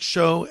fireworks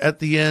show at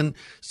the end.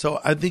 So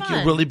I think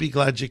you'll really be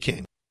glad you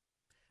came.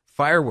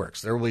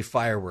 Fireworks. There will be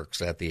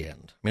fireworks at the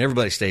end. I mean,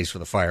 everybody stays for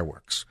the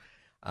fireworks.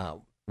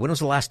 When was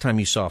the last time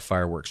you saw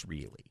fireworks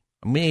really?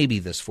 Maybe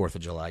this 4th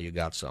of July you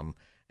got some.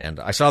 And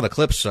I saw the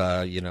clips,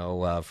 from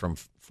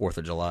 4th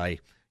of July,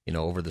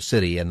 over the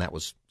city, and that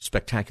was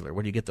spectacular.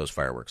 Where do you get those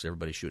fireworks?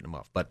 Everybody's shooting them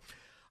off. But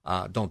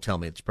don't tell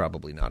me it's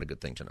probably not a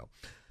good thing to know.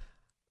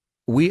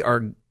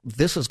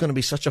 This is going to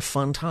be such a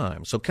fun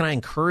time. So can I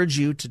encourage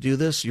you to do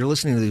this? You're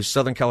listening to the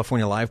Southern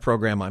California Live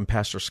program. I'm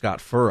Pastor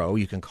Scott Furrow.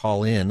 You can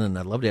call in, and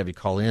I'd love to have you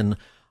call in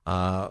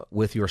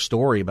with your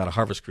story about a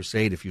Harvest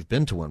Crusade if you've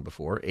been to one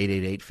before.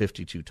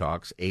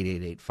 888-52-TALKS,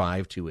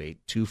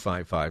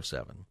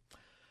 888-528-2557.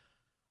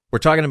 We're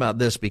talking about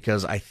this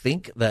because I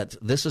think that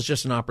this is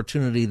just an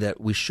opportunity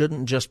that we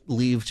shouldn't just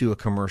leave to a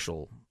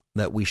commercial,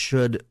 that we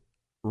should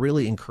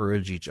really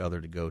encourage each other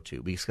to go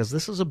to, because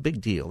this is a big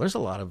deal. There's a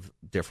lot of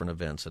different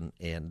events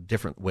and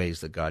different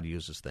ways that God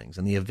uses things.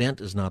 And the event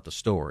is not the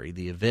story.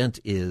 The event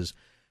is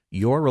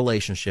your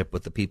relationship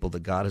with the people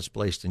that God has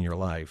placed in your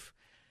life,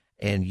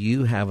 and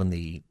you having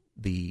the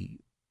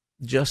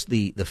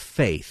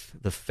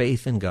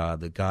faith in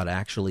God, that God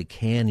actually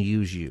can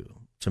use you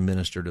to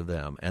minister to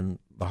them. And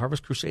the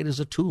Harvest Crusade is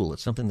a tool.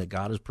 It's something that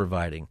God is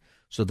providing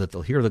so that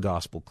they'll hear the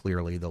gospel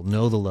clearly, they'll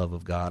know the love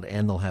of God,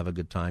 and they'll have a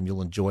good time.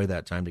 You'll enjoy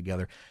that time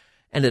together.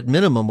 And at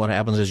minimum, what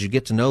happens is you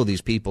get to know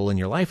these people in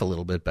your life a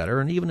little bit better,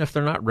 and even if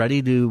they're not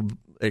ready to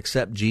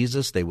accept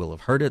Jesus, they will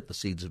have heard it. The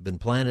seeds have been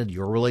planted.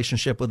 Your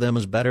relationship with them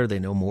is better. They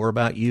know more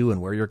about you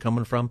and where you're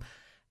coming from.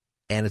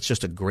 And it's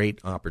just a great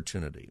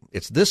opportunity.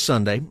 It's this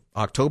Sunday,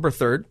 October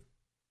 3rd.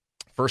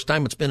 First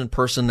time it's been in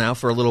person now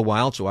for a little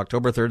while. So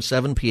October 3rd,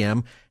 7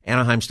 p.m.,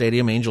 Anaheim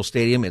Stadium, Angel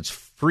Stadium. It's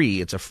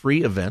free. It's a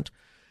free event.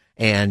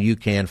 And you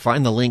can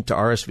find the link to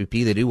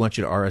RSVP. They do want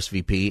you to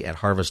RSVP at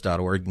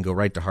harvest.org. You can go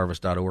right to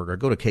harvest.org or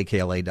go to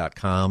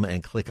kkla.com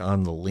and click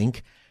on the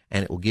link,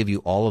 and it will give you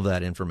all of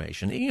that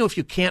information. And, if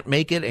you can't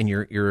make it and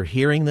you're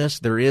hearing this,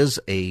 there is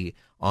a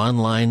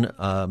online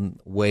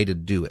way to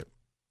do it.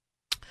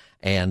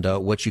 And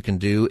what you can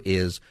do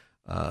is,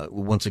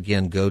 once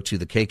again, go to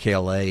the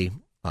KKLA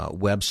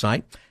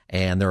website,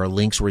 and there are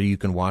links where you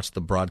can watch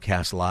the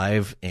broadcast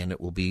live, and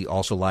it will be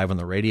also live on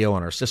the radio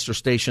on our sister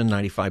station,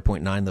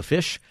 95.9 The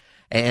Fish.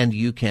 And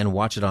you can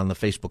watch it on the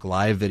Facebook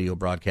Live video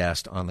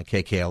broadcast on the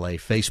KKLA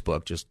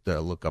Facebook. Just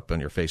look up on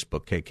your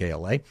Facebook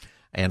KKLA,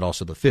 and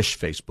also the Fish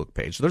Facebook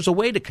page. So there's a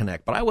way to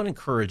connect, but I would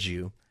encourage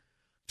you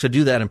to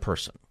do that in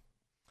person.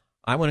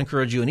 I would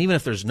encourage you, and even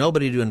if there's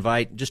nobody to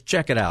invite, just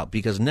check it out,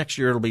 because next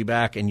year it'll be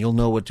back and you'll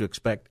know what to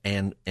expect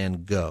and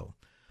go.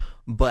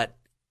 But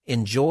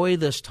enjoy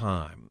this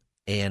time,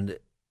 and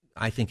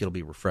I think it'll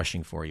be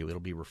refreshing for you. It'll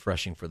be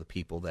refreshing for the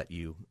people that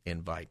you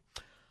invite.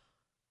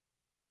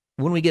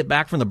 When we get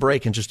back from the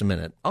break in just a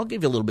minute, I'll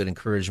give you a little bit of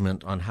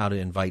encouragement on how to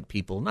invite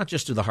people, not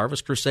just to the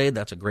Harvest Crusade.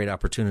 That's a great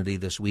opportunity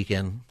this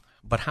weekend,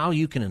 but how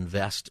you can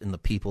invest in the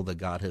people that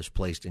God has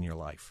placed in your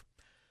life.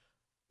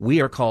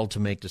 We are called to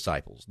make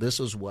disciples. This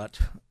is what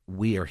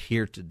we are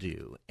here to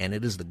do, and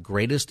it is the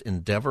greatest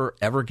endeavor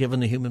ever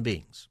given to human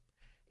beings.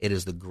 It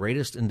is the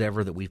greatest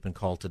endeavor that we've been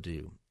called to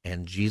do,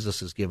 and Jesus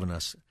has given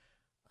us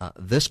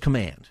this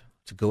command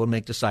to go and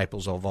make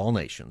disciples of all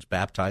nations,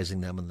 baptizing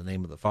them in the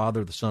name of the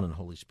Father, the Son, and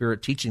Holy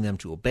Spirit, teaching them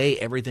to obey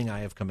everything I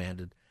have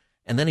commanded.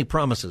 And then he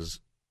promises,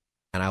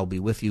 and I will be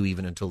with you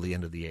even until the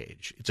end of the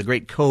age. It's a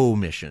great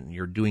co-mission.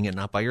 You're doing it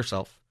not by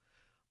yourself,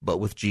 but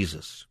with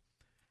Jesus.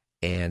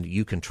 And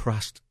you can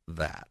trust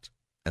that.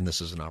 And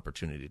this is an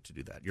opportunity to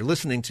do that. You're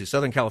listening to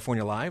Southern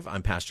California Live.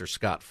 I'm Pastor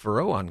Scott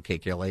Furrow on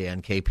KKLA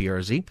and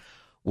KPRZ.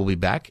 We'll be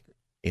back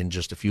in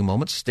just a few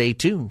moments. Stay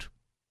tuned.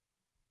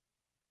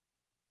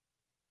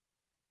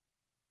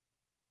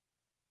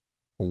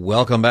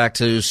 Welcome back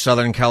to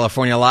Southern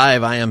California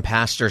Live. I am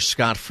Pastor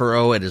Scott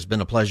Furrow. It has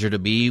been a pleasure to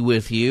be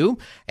with you.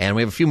 And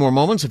we have a few more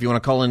moments. If you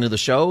want to call into the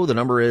show, the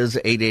number is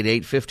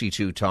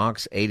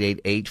 888-52-TALKS,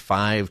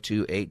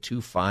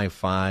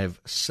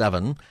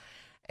 888-528-2557.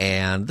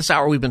 And this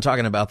hour we've been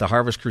talking about the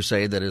Harvest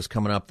Crusade that is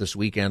coming up this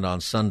weekend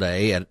on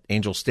Sunday at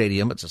Angel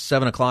Stadium. It's at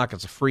 7 o'clock.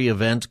 It's a free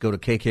event. Go to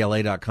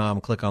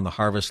kkla.com, click on the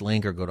Harvest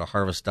link, or go to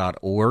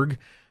harvest.org.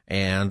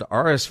 And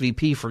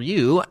RSVP for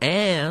you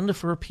and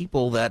for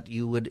people that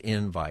you would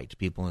invite,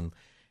 people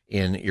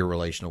in your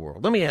relational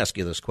world. Let me ask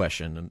you this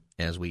question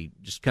as we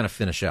just kind of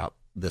finish out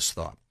this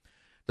thought.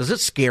 Does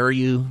it scare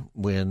you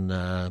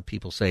when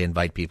people say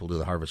invite people to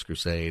the Harvest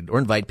Crusade, or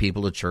invite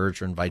people to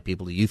church, or invite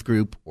people to youth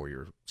group or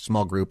your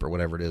small group or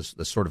whatever it is,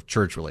 that's sort of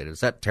church-related? Is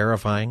that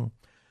terrifying?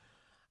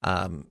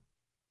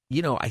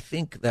 I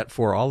think that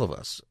for all of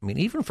us,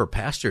 even for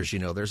pastors,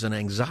 there's an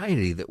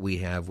anxiety that we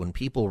have when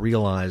people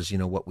realize,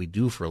 what we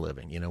do for a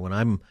living. When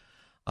I'm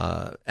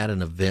at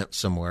an event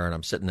somewhere and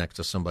I'm sitting next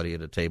to somebody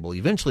at a table,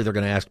 eventually they're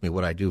going to ask me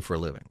what I do for a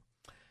living.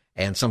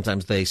 And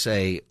sometimes they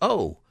say,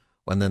 oh,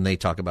 and then they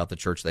talk about the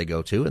church they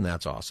go to, and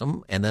that's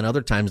awesome. And then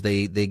other times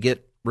they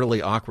get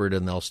really awkward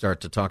and they'll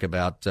start to talk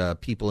about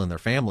people in their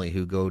family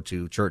who go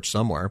to church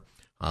somewhere.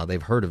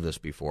 They've heard of this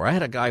before. I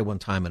had a guy one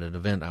time at an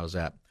event I was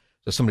at,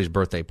 somebody's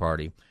birthday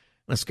party.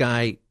 This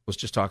guy was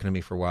just talking to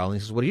me for a while, and he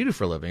says, what do you do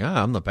for a living?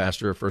 I'm the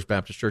pastor of First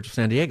Baptist Church of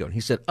San Diego. And he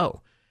said,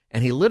 oh.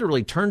 And he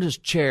literally turned his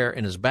chair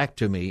and his back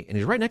to me, and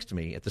he's right next to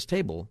me at this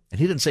table,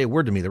 and he didn't say a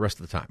word to me the rest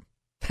of the time.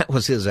 That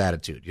was his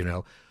attitude,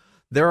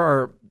 There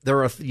are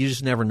you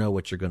just never know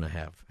what you're going to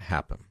have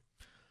happen.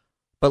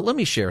 But let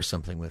me share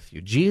something with you.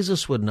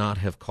 Jesus would not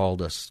have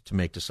called us to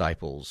make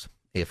disciples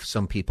if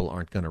some people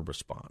aren't going to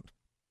respond.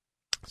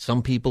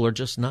 Some people are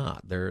just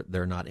not.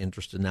 They're not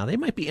interested now. They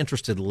might be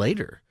interested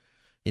later.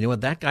 You know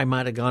what? That guy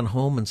might have gone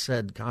home and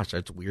said, gosh,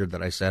 that's weird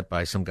that I sat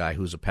by some guy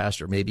who's a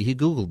pastor. Maybe he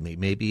Googled me.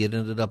 Maybe it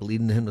ended up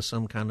leading him to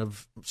some kind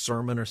of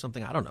sermon or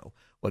something. I don't know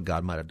what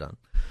God might have done.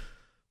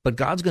 But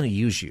God's going to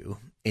use you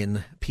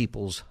in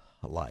people's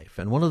life.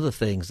 And one of the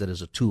things that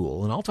is a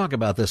tool, and I'll talk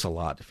about this a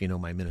lot if you know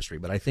my ministry,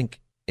 but I think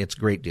it's a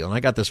great deal. And I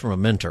got this from a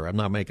mentor. I'm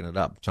not making it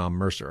up, Tom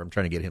Mercer. I'm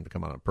trying to get him to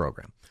come on a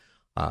program.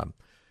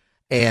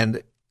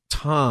 And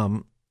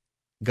Tom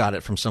got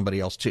it from somebody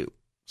else too.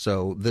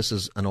 So this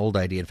is an old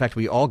idea. In fact,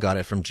 we all got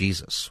it from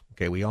Jesus.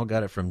 Okay, we all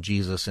got it from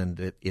Jesus,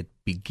 and it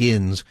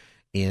begins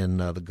in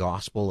the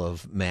Gospel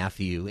of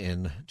Matthew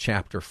in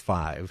chapter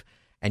 5,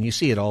 and you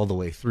see it all the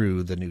way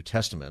through the New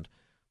Testament.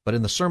 But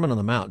in the Sermon on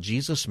the Mount,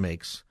 Jesus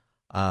makes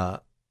an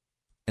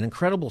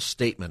incredible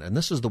statement, and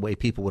this is the way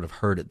people would have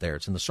heard it there.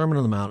 It's in the Sermon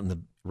on the Mount,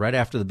 right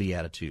after the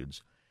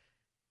Beatitudes,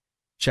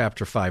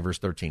 chapter 5, verse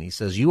 13. He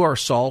says, "You are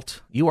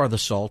salt. You are the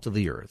salt of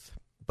the earth.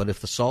 But if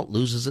the salt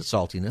loses its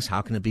saltiness,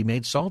 how can it be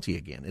made salty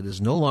again? It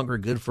is no longer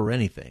good for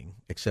anything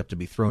except to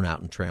be thrown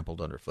out and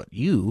trampled underfoot.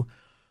 You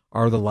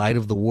are the light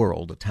of the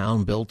world. A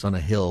town built on a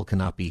hill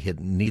cannot be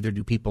hidden. Neither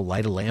do people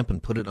light a lamp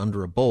and put it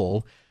under a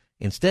bowl.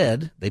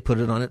 Instead, they put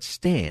it on its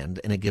stand,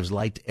 and it gives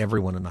light to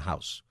everyone in the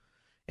house.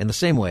 In the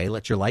same way,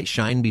 let your light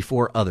shine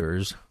before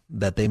others,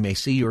 that they may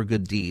see your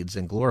good deeds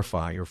and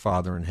glorify your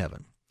Father in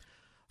heaven.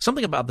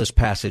 Something about this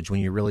passage when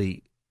you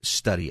really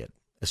study it,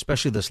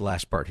 especially this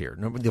last part here.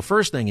 The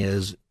first thing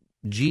is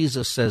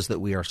Jesus says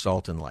that we are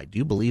salt and light. Do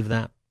you believe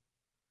that?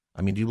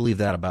 I mean, do you believe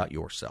that about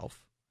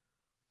yourself?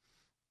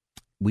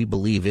 We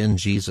believe in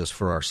Jesus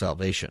for our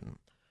salvation,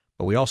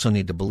 but we also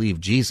need to believe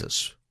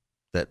Jesus,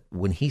 that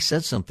when he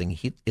says something,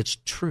 it's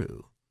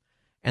true,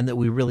 and that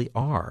we really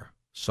are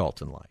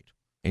salt and light.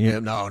 And you know,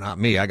 no, not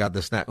me, I got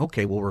this, that.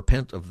 Okay, well,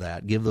 repent of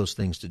that. Give those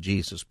things to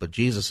Jesus. But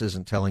Jesus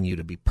isn't telling you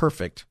to be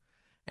perfect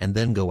and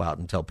then go out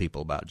and tell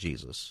people about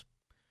Jesus.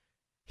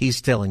 He's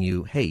telling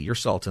you, hey, you're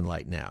salt and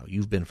light now.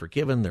 You've been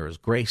forgiven. There is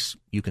grace.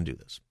 You can do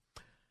this.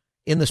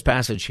 In this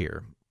passage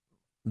here,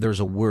 there's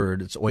a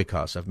word. It's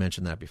oikos. I've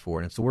mentioned that before,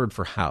 and it's the word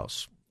for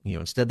house. You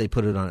know, instead they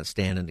put it on its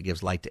stand, and it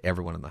gives light to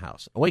everyone in the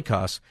house.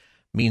 Oikos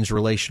means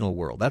relational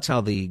world. That's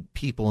how the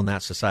people in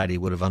that society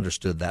would have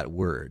understood that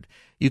word.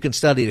 You can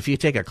study it. If you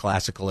take a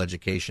classical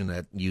education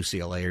at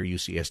UCLA or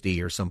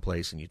UCSD or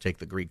someplace, and you take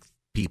the Greek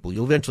people,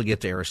 you'll eventually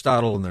get to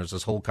Aristotle, and there's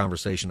this whole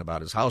conversation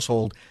about his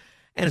household.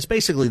 And it's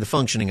basically the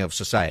functioning of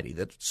society,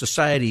 that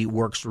society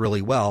works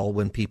really well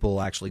when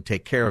people actually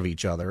take care of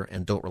each other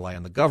and don't rely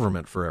on the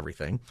government for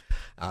everything.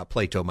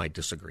 Plato might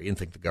disagree and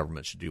think the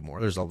government should do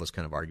more. There's all this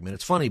kind of argument.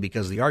 It's funny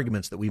because the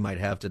arguments that we might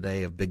have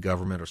today of big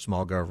government or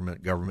small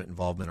government, government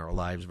involvement in our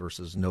lives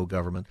versus no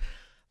government,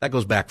 that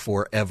goes back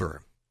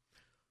forever.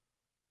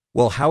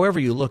 Well, however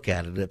you look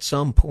at it, at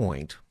some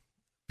point,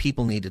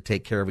 people need to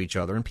take care of each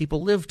other, and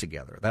people live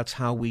together. That's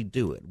how we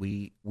do it.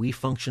 We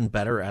function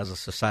better as a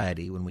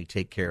society when we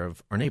take care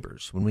of our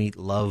neighbors, when we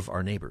love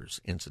our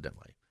neighbors,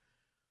 incidentally.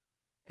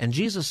 And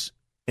Jesus,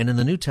 and in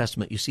the New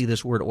Testament, you see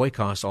this word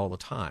oikos all the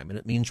time, and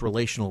it means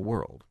relational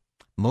world.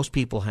 Most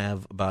people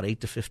have about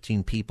 8 to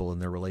 15 people in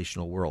their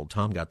relational world.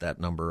 Tom got that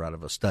number out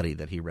of a study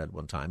that he read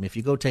one time. If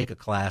you go take a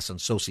class in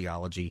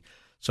sociology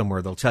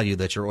somewhere, they'll tell you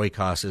that your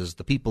oikos is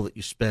the people that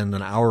you spend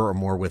an hour or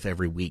more with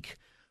every week.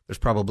 There's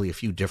probably a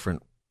few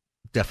different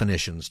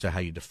definitions to how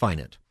you define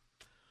it.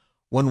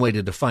 One way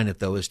to define it,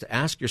 though, is to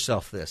ask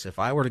yourself this. If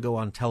I were to go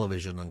on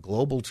television, on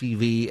global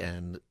TV,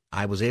 and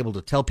I was able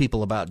to tell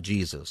people about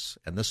Jesus,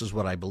 and this is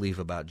what I believe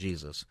about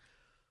Jesus,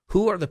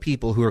 who are the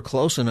people who are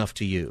close enough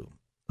to you,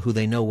 who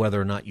they know whether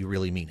or not you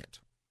really mean it?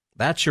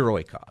 That's your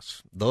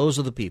oikos. Those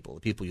are the people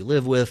you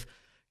live with,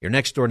 your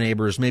next-door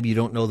neighbors. Maybe you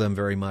don't know them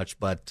very much,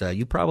 but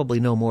you probably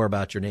know more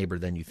about your neighbor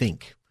than you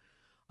think.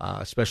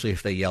 Especially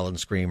if they yell and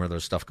scream or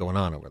there's stuff going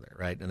on over there,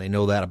 right? And they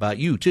know that about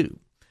you, too.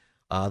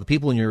 The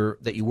people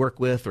that you work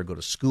with or go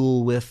to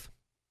school with,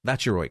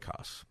 that's your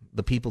oikos,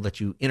 the people that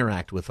you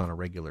interact with on a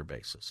regular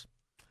basis.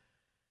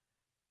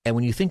 And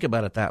when you think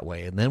about it that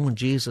way, and then when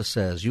Jesus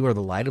says, you are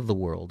the light of the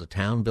world, a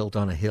town built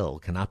on a hill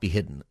cannot be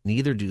hidden,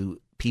 neither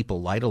do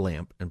people light a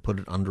lamp and put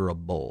it under a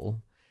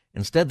bowl.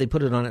 Instead, they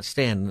put it on its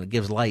stand, and it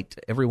gives light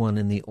to everyone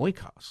in the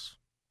oikos.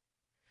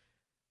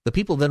 The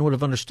people then would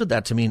have understood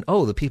that to mean,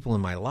 oh, the people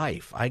in my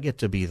life, I get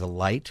to be the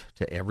light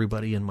to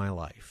everybody in my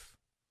life.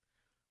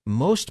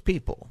 Most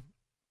people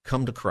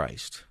come to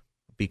Christ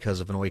because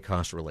of an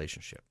oikos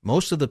relationship.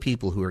 Most of the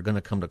people who are going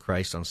to come to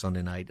Christ on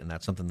Sunday night, and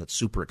that's something that's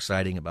super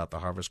exciting about the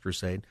Harvest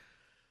Crusade,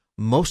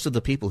 most of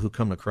the people who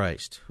come to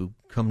Christ, who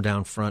come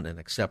down front and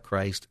accept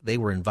Christ, they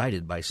were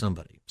invited by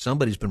somebody.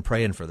 Somebody's been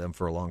praying for them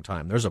for a long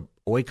time. There's a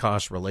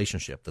oikos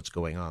relationship that's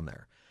going on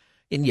there.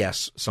 And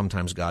yes,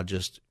 sometimes God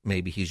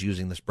maybe he's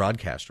using this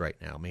broadcast right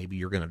now. Maybe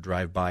you're going to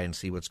drive by and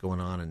see what's going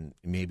on, and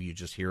maybe you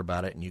just hear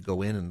about it, and you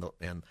go in,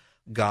 and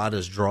God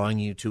is drawing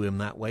you to him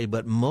that way.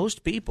 But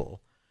most people,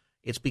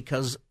 it's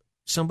because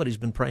somebody's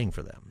been praying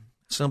for them.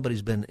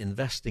 Somebody's been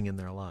investing in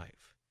their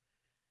life.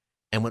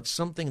 And what's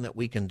something that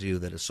we can do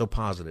that is so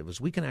positive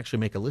is we can actually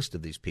make a list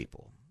of these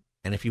people.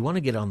 And if you want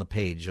to get on the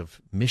page of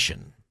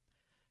mission,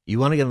 you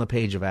want to get on the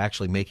page of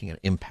actually making an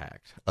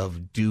impact,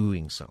 of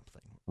doing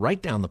something,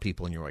 write down the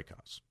people in your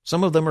oikos.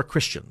 Some of them are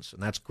Christians,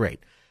 and that's great.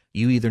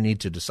 You either need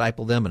to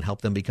disciple them and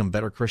help them become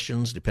better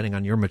Christians, depending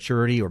on your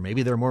maturity, or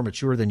maybe they're more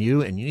mature than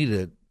you, and you need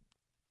to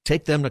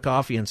take them to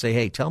coffee and say,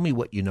 hey, tell me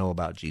what you know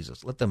about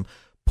Jesus. Let them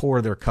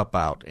pour their cup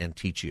out and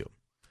teach you.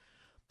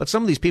 But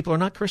some of these people are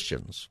not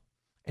Christians,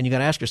 and you got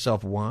to ask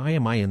yourself, why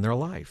am I in their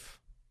life?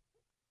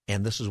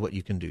 And this is what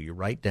you can do. You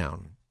write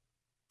down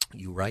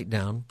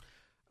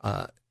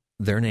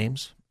their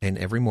names, and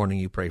every morning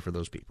you pray for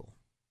those people.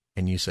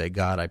 And you say,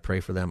 God, I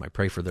pray for them. I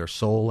pray for their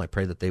soul. I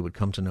pray that they would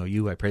come to know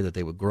you. I pray that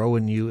they would grow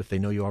in you if they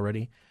know you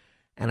already.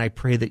 And I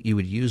pray that you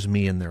would use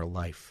me in their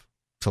life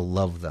to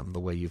love them the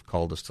way you've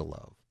called us to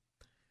love.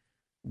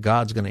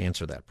 God's going to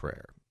answer that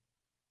prayer.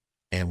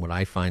 And what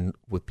I find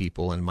with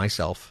people and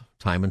myself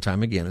time and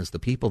time again is the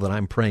people that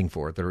I'm praying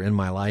for that are in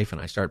my life,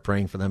 and I start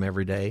praying for them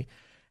every day,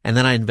 And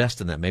then I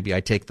invest in them. Maybe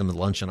I take them to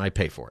lunch and I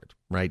pay for it,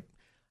 right?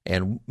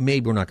 And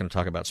maybe we're not going to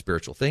talk about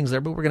spiritual things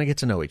there, but we're going to get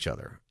to know each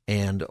other.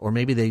 Or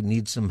maybe they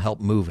need some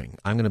help moving.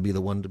 I'm going to be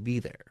the one to be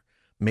there.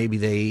 Maybe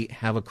they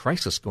have a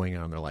crisis going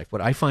on in their life.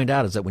 What I find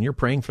out is that when you're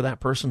praying for that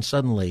person,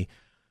 suddenly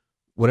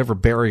whatever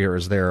barrier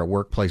is there, a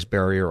workplace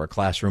barrier or a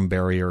classroom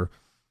barrier,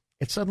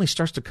 it suddenly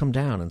starts to come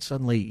down. And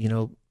suddenly,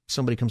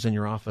 somebody comes in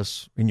your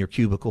office, in your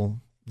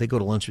cubicle, they go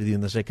to lunch with you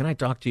and they say, "Can I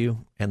talk to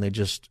you?" And they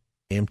just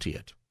empty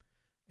it.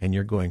 And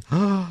you're going,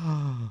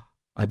 "Ah,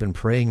 I've been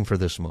praying for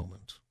this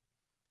moment."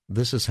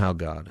 This is how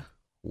God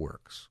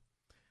works.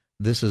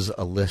 This is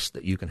a list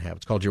that you can have.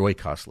 It's called your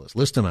oikos list.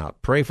 List them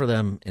out. Pray for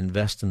them,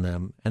 invest in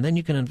them, and then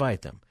you can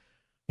invite them.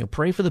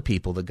 Pray for the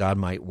people that God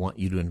might want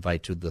you to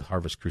invite to the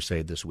Harvest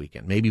Crusade this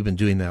weekend. Maybe you've been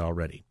doing that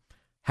already.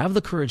 Have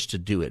the courage to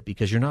do it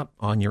because you're not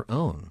on your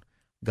own.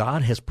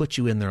 God has put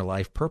you in their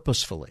life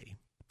purposefully,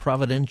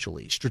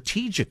 providentially,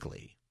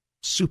 strategically,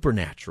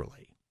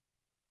 supernaturally.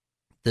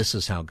 This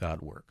is how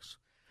God works.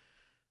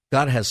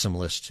 God has some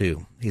lists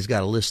too. He's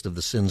got a list of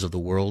the sins of the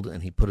world,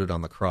 and he put it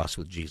on the cross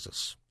with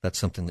Jesus. That's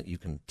something that you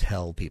can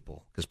tell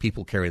people because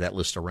people carry that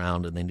list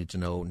around and they need to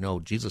know,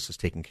 no, Jesus is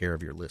taking care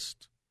of your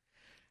list.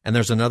 And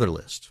there's another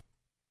list.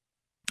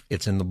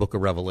 It's in the book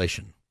of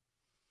Revelation.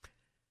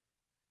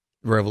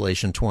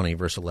 Revelation 20,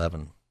 verse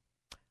 11.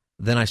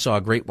 Then I saw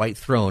a great white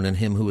throne and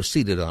him who was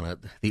seated on it.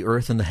 The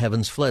earth and the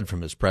heavens fled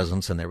from his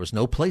presence, and there was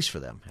no place for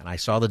them. And I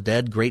saw the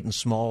dead, great and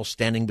small,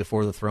 standing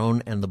before the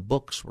throne, and the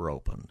books were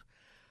opened.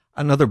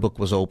 Another book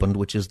was opened,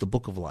 which is the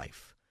book of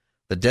life.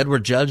 The dead were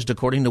judged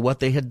according to what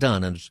they had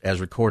done,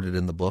 as recorded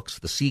in the books.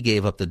 The sea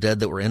gave up the dead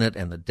that were in it,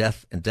 and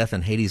death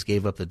and Hades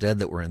gave up the dead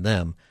that were in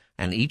them.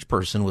 And each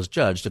person was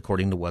judged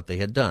according to what they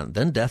had done.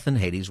 Then death and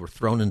Hades were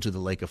thrown into the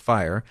lake of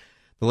fire.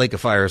 The lake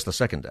of fire is the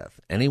second death.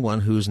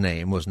 Anyone whose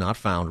name was not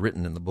found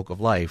written in the book of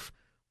life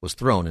was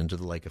thrown into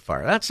the lake of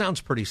fire. That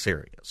sounds pretty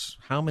serious.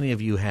 How many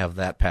of you have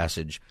that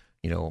passage,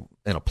 in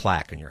a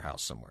plaque in your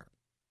house somewhere?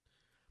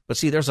 But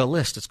see, there's a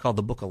list. It's called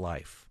the book of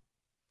life.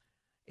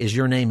 Is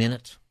your name in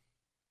it?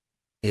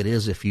 It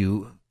is if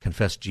you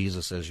confess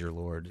Jesus as your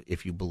Lord,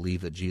 if you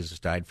believe that Jesus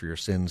died for your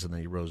sins and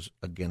then he rose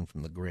again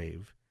from the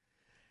grave.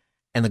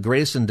 And the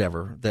greatest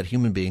endeavor that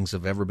human beings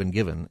have ever been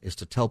given is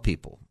to tell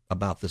people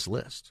about this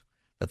list,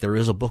 that there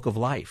is a book of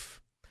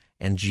life.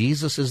 And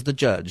Jesus is the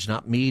judge,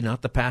 not me,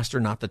 not the pastor,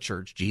 not the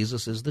church.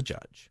 Jesus is the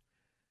judge.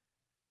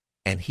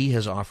 And he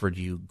has offered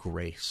you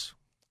grace,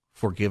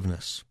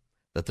 forgiveness,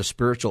 that the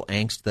spiritual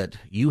angst that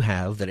you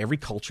have, that every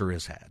culture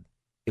has had,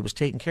 it was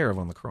taken care of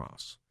on the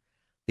cross.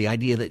 The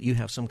idea that you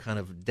have some kind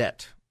of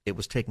debt, it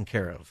was taken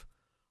care of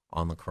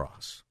on the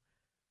cross.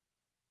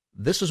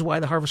 This is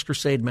why the Harvest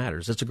Crusade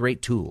matters. It's a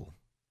great tool.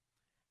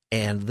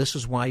 And this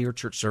is why your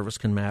church service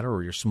can matter,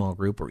 or your small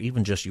group, or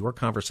even just your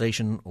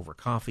conversation over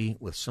coffee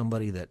with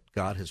somebody that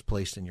God has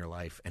placed in your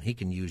life, and he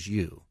can use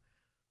you,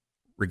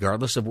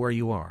 regardless of where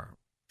you are,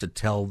 to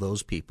tell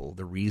those people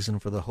the reason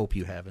for the hope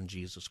you have in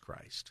Jesus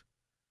Christ.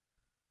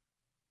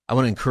 I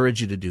want to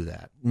encourage you to do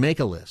that. Make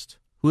a list.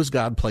 Who has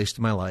God placed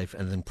in my life?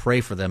 And then pray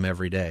for them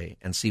every day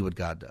and see what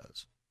God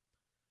does.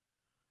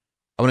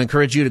 I want to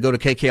encourage you to go to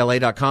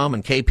kkla.com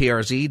and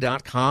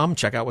kprz.com.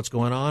 Check out what's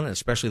going on,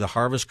 especially the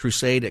Harvest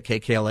Crusade at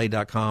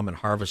kkla.com and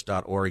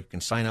harvest.org. You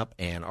can sign up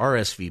and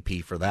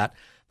RSVP for that.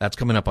 That's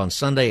coming up on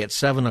Sunday at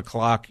 7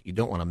 o'clock. You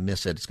don't want to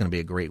miss it. It's going to be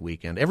a great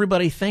weekend.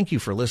 Everybody, thank you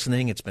for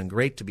listening. It's been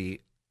great to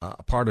be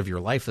a part of your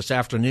life this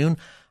afternoon.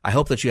 I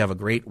hope that you have a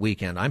great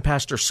weekend. I'm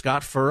Pastor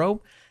Scott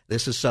Furrow.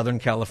 This is Southern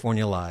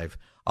California Live.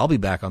 I'll be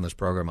back on this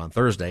program on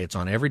Thursday. It's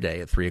on every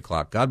day at 3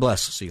 o'clock. God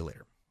bless. See you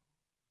later.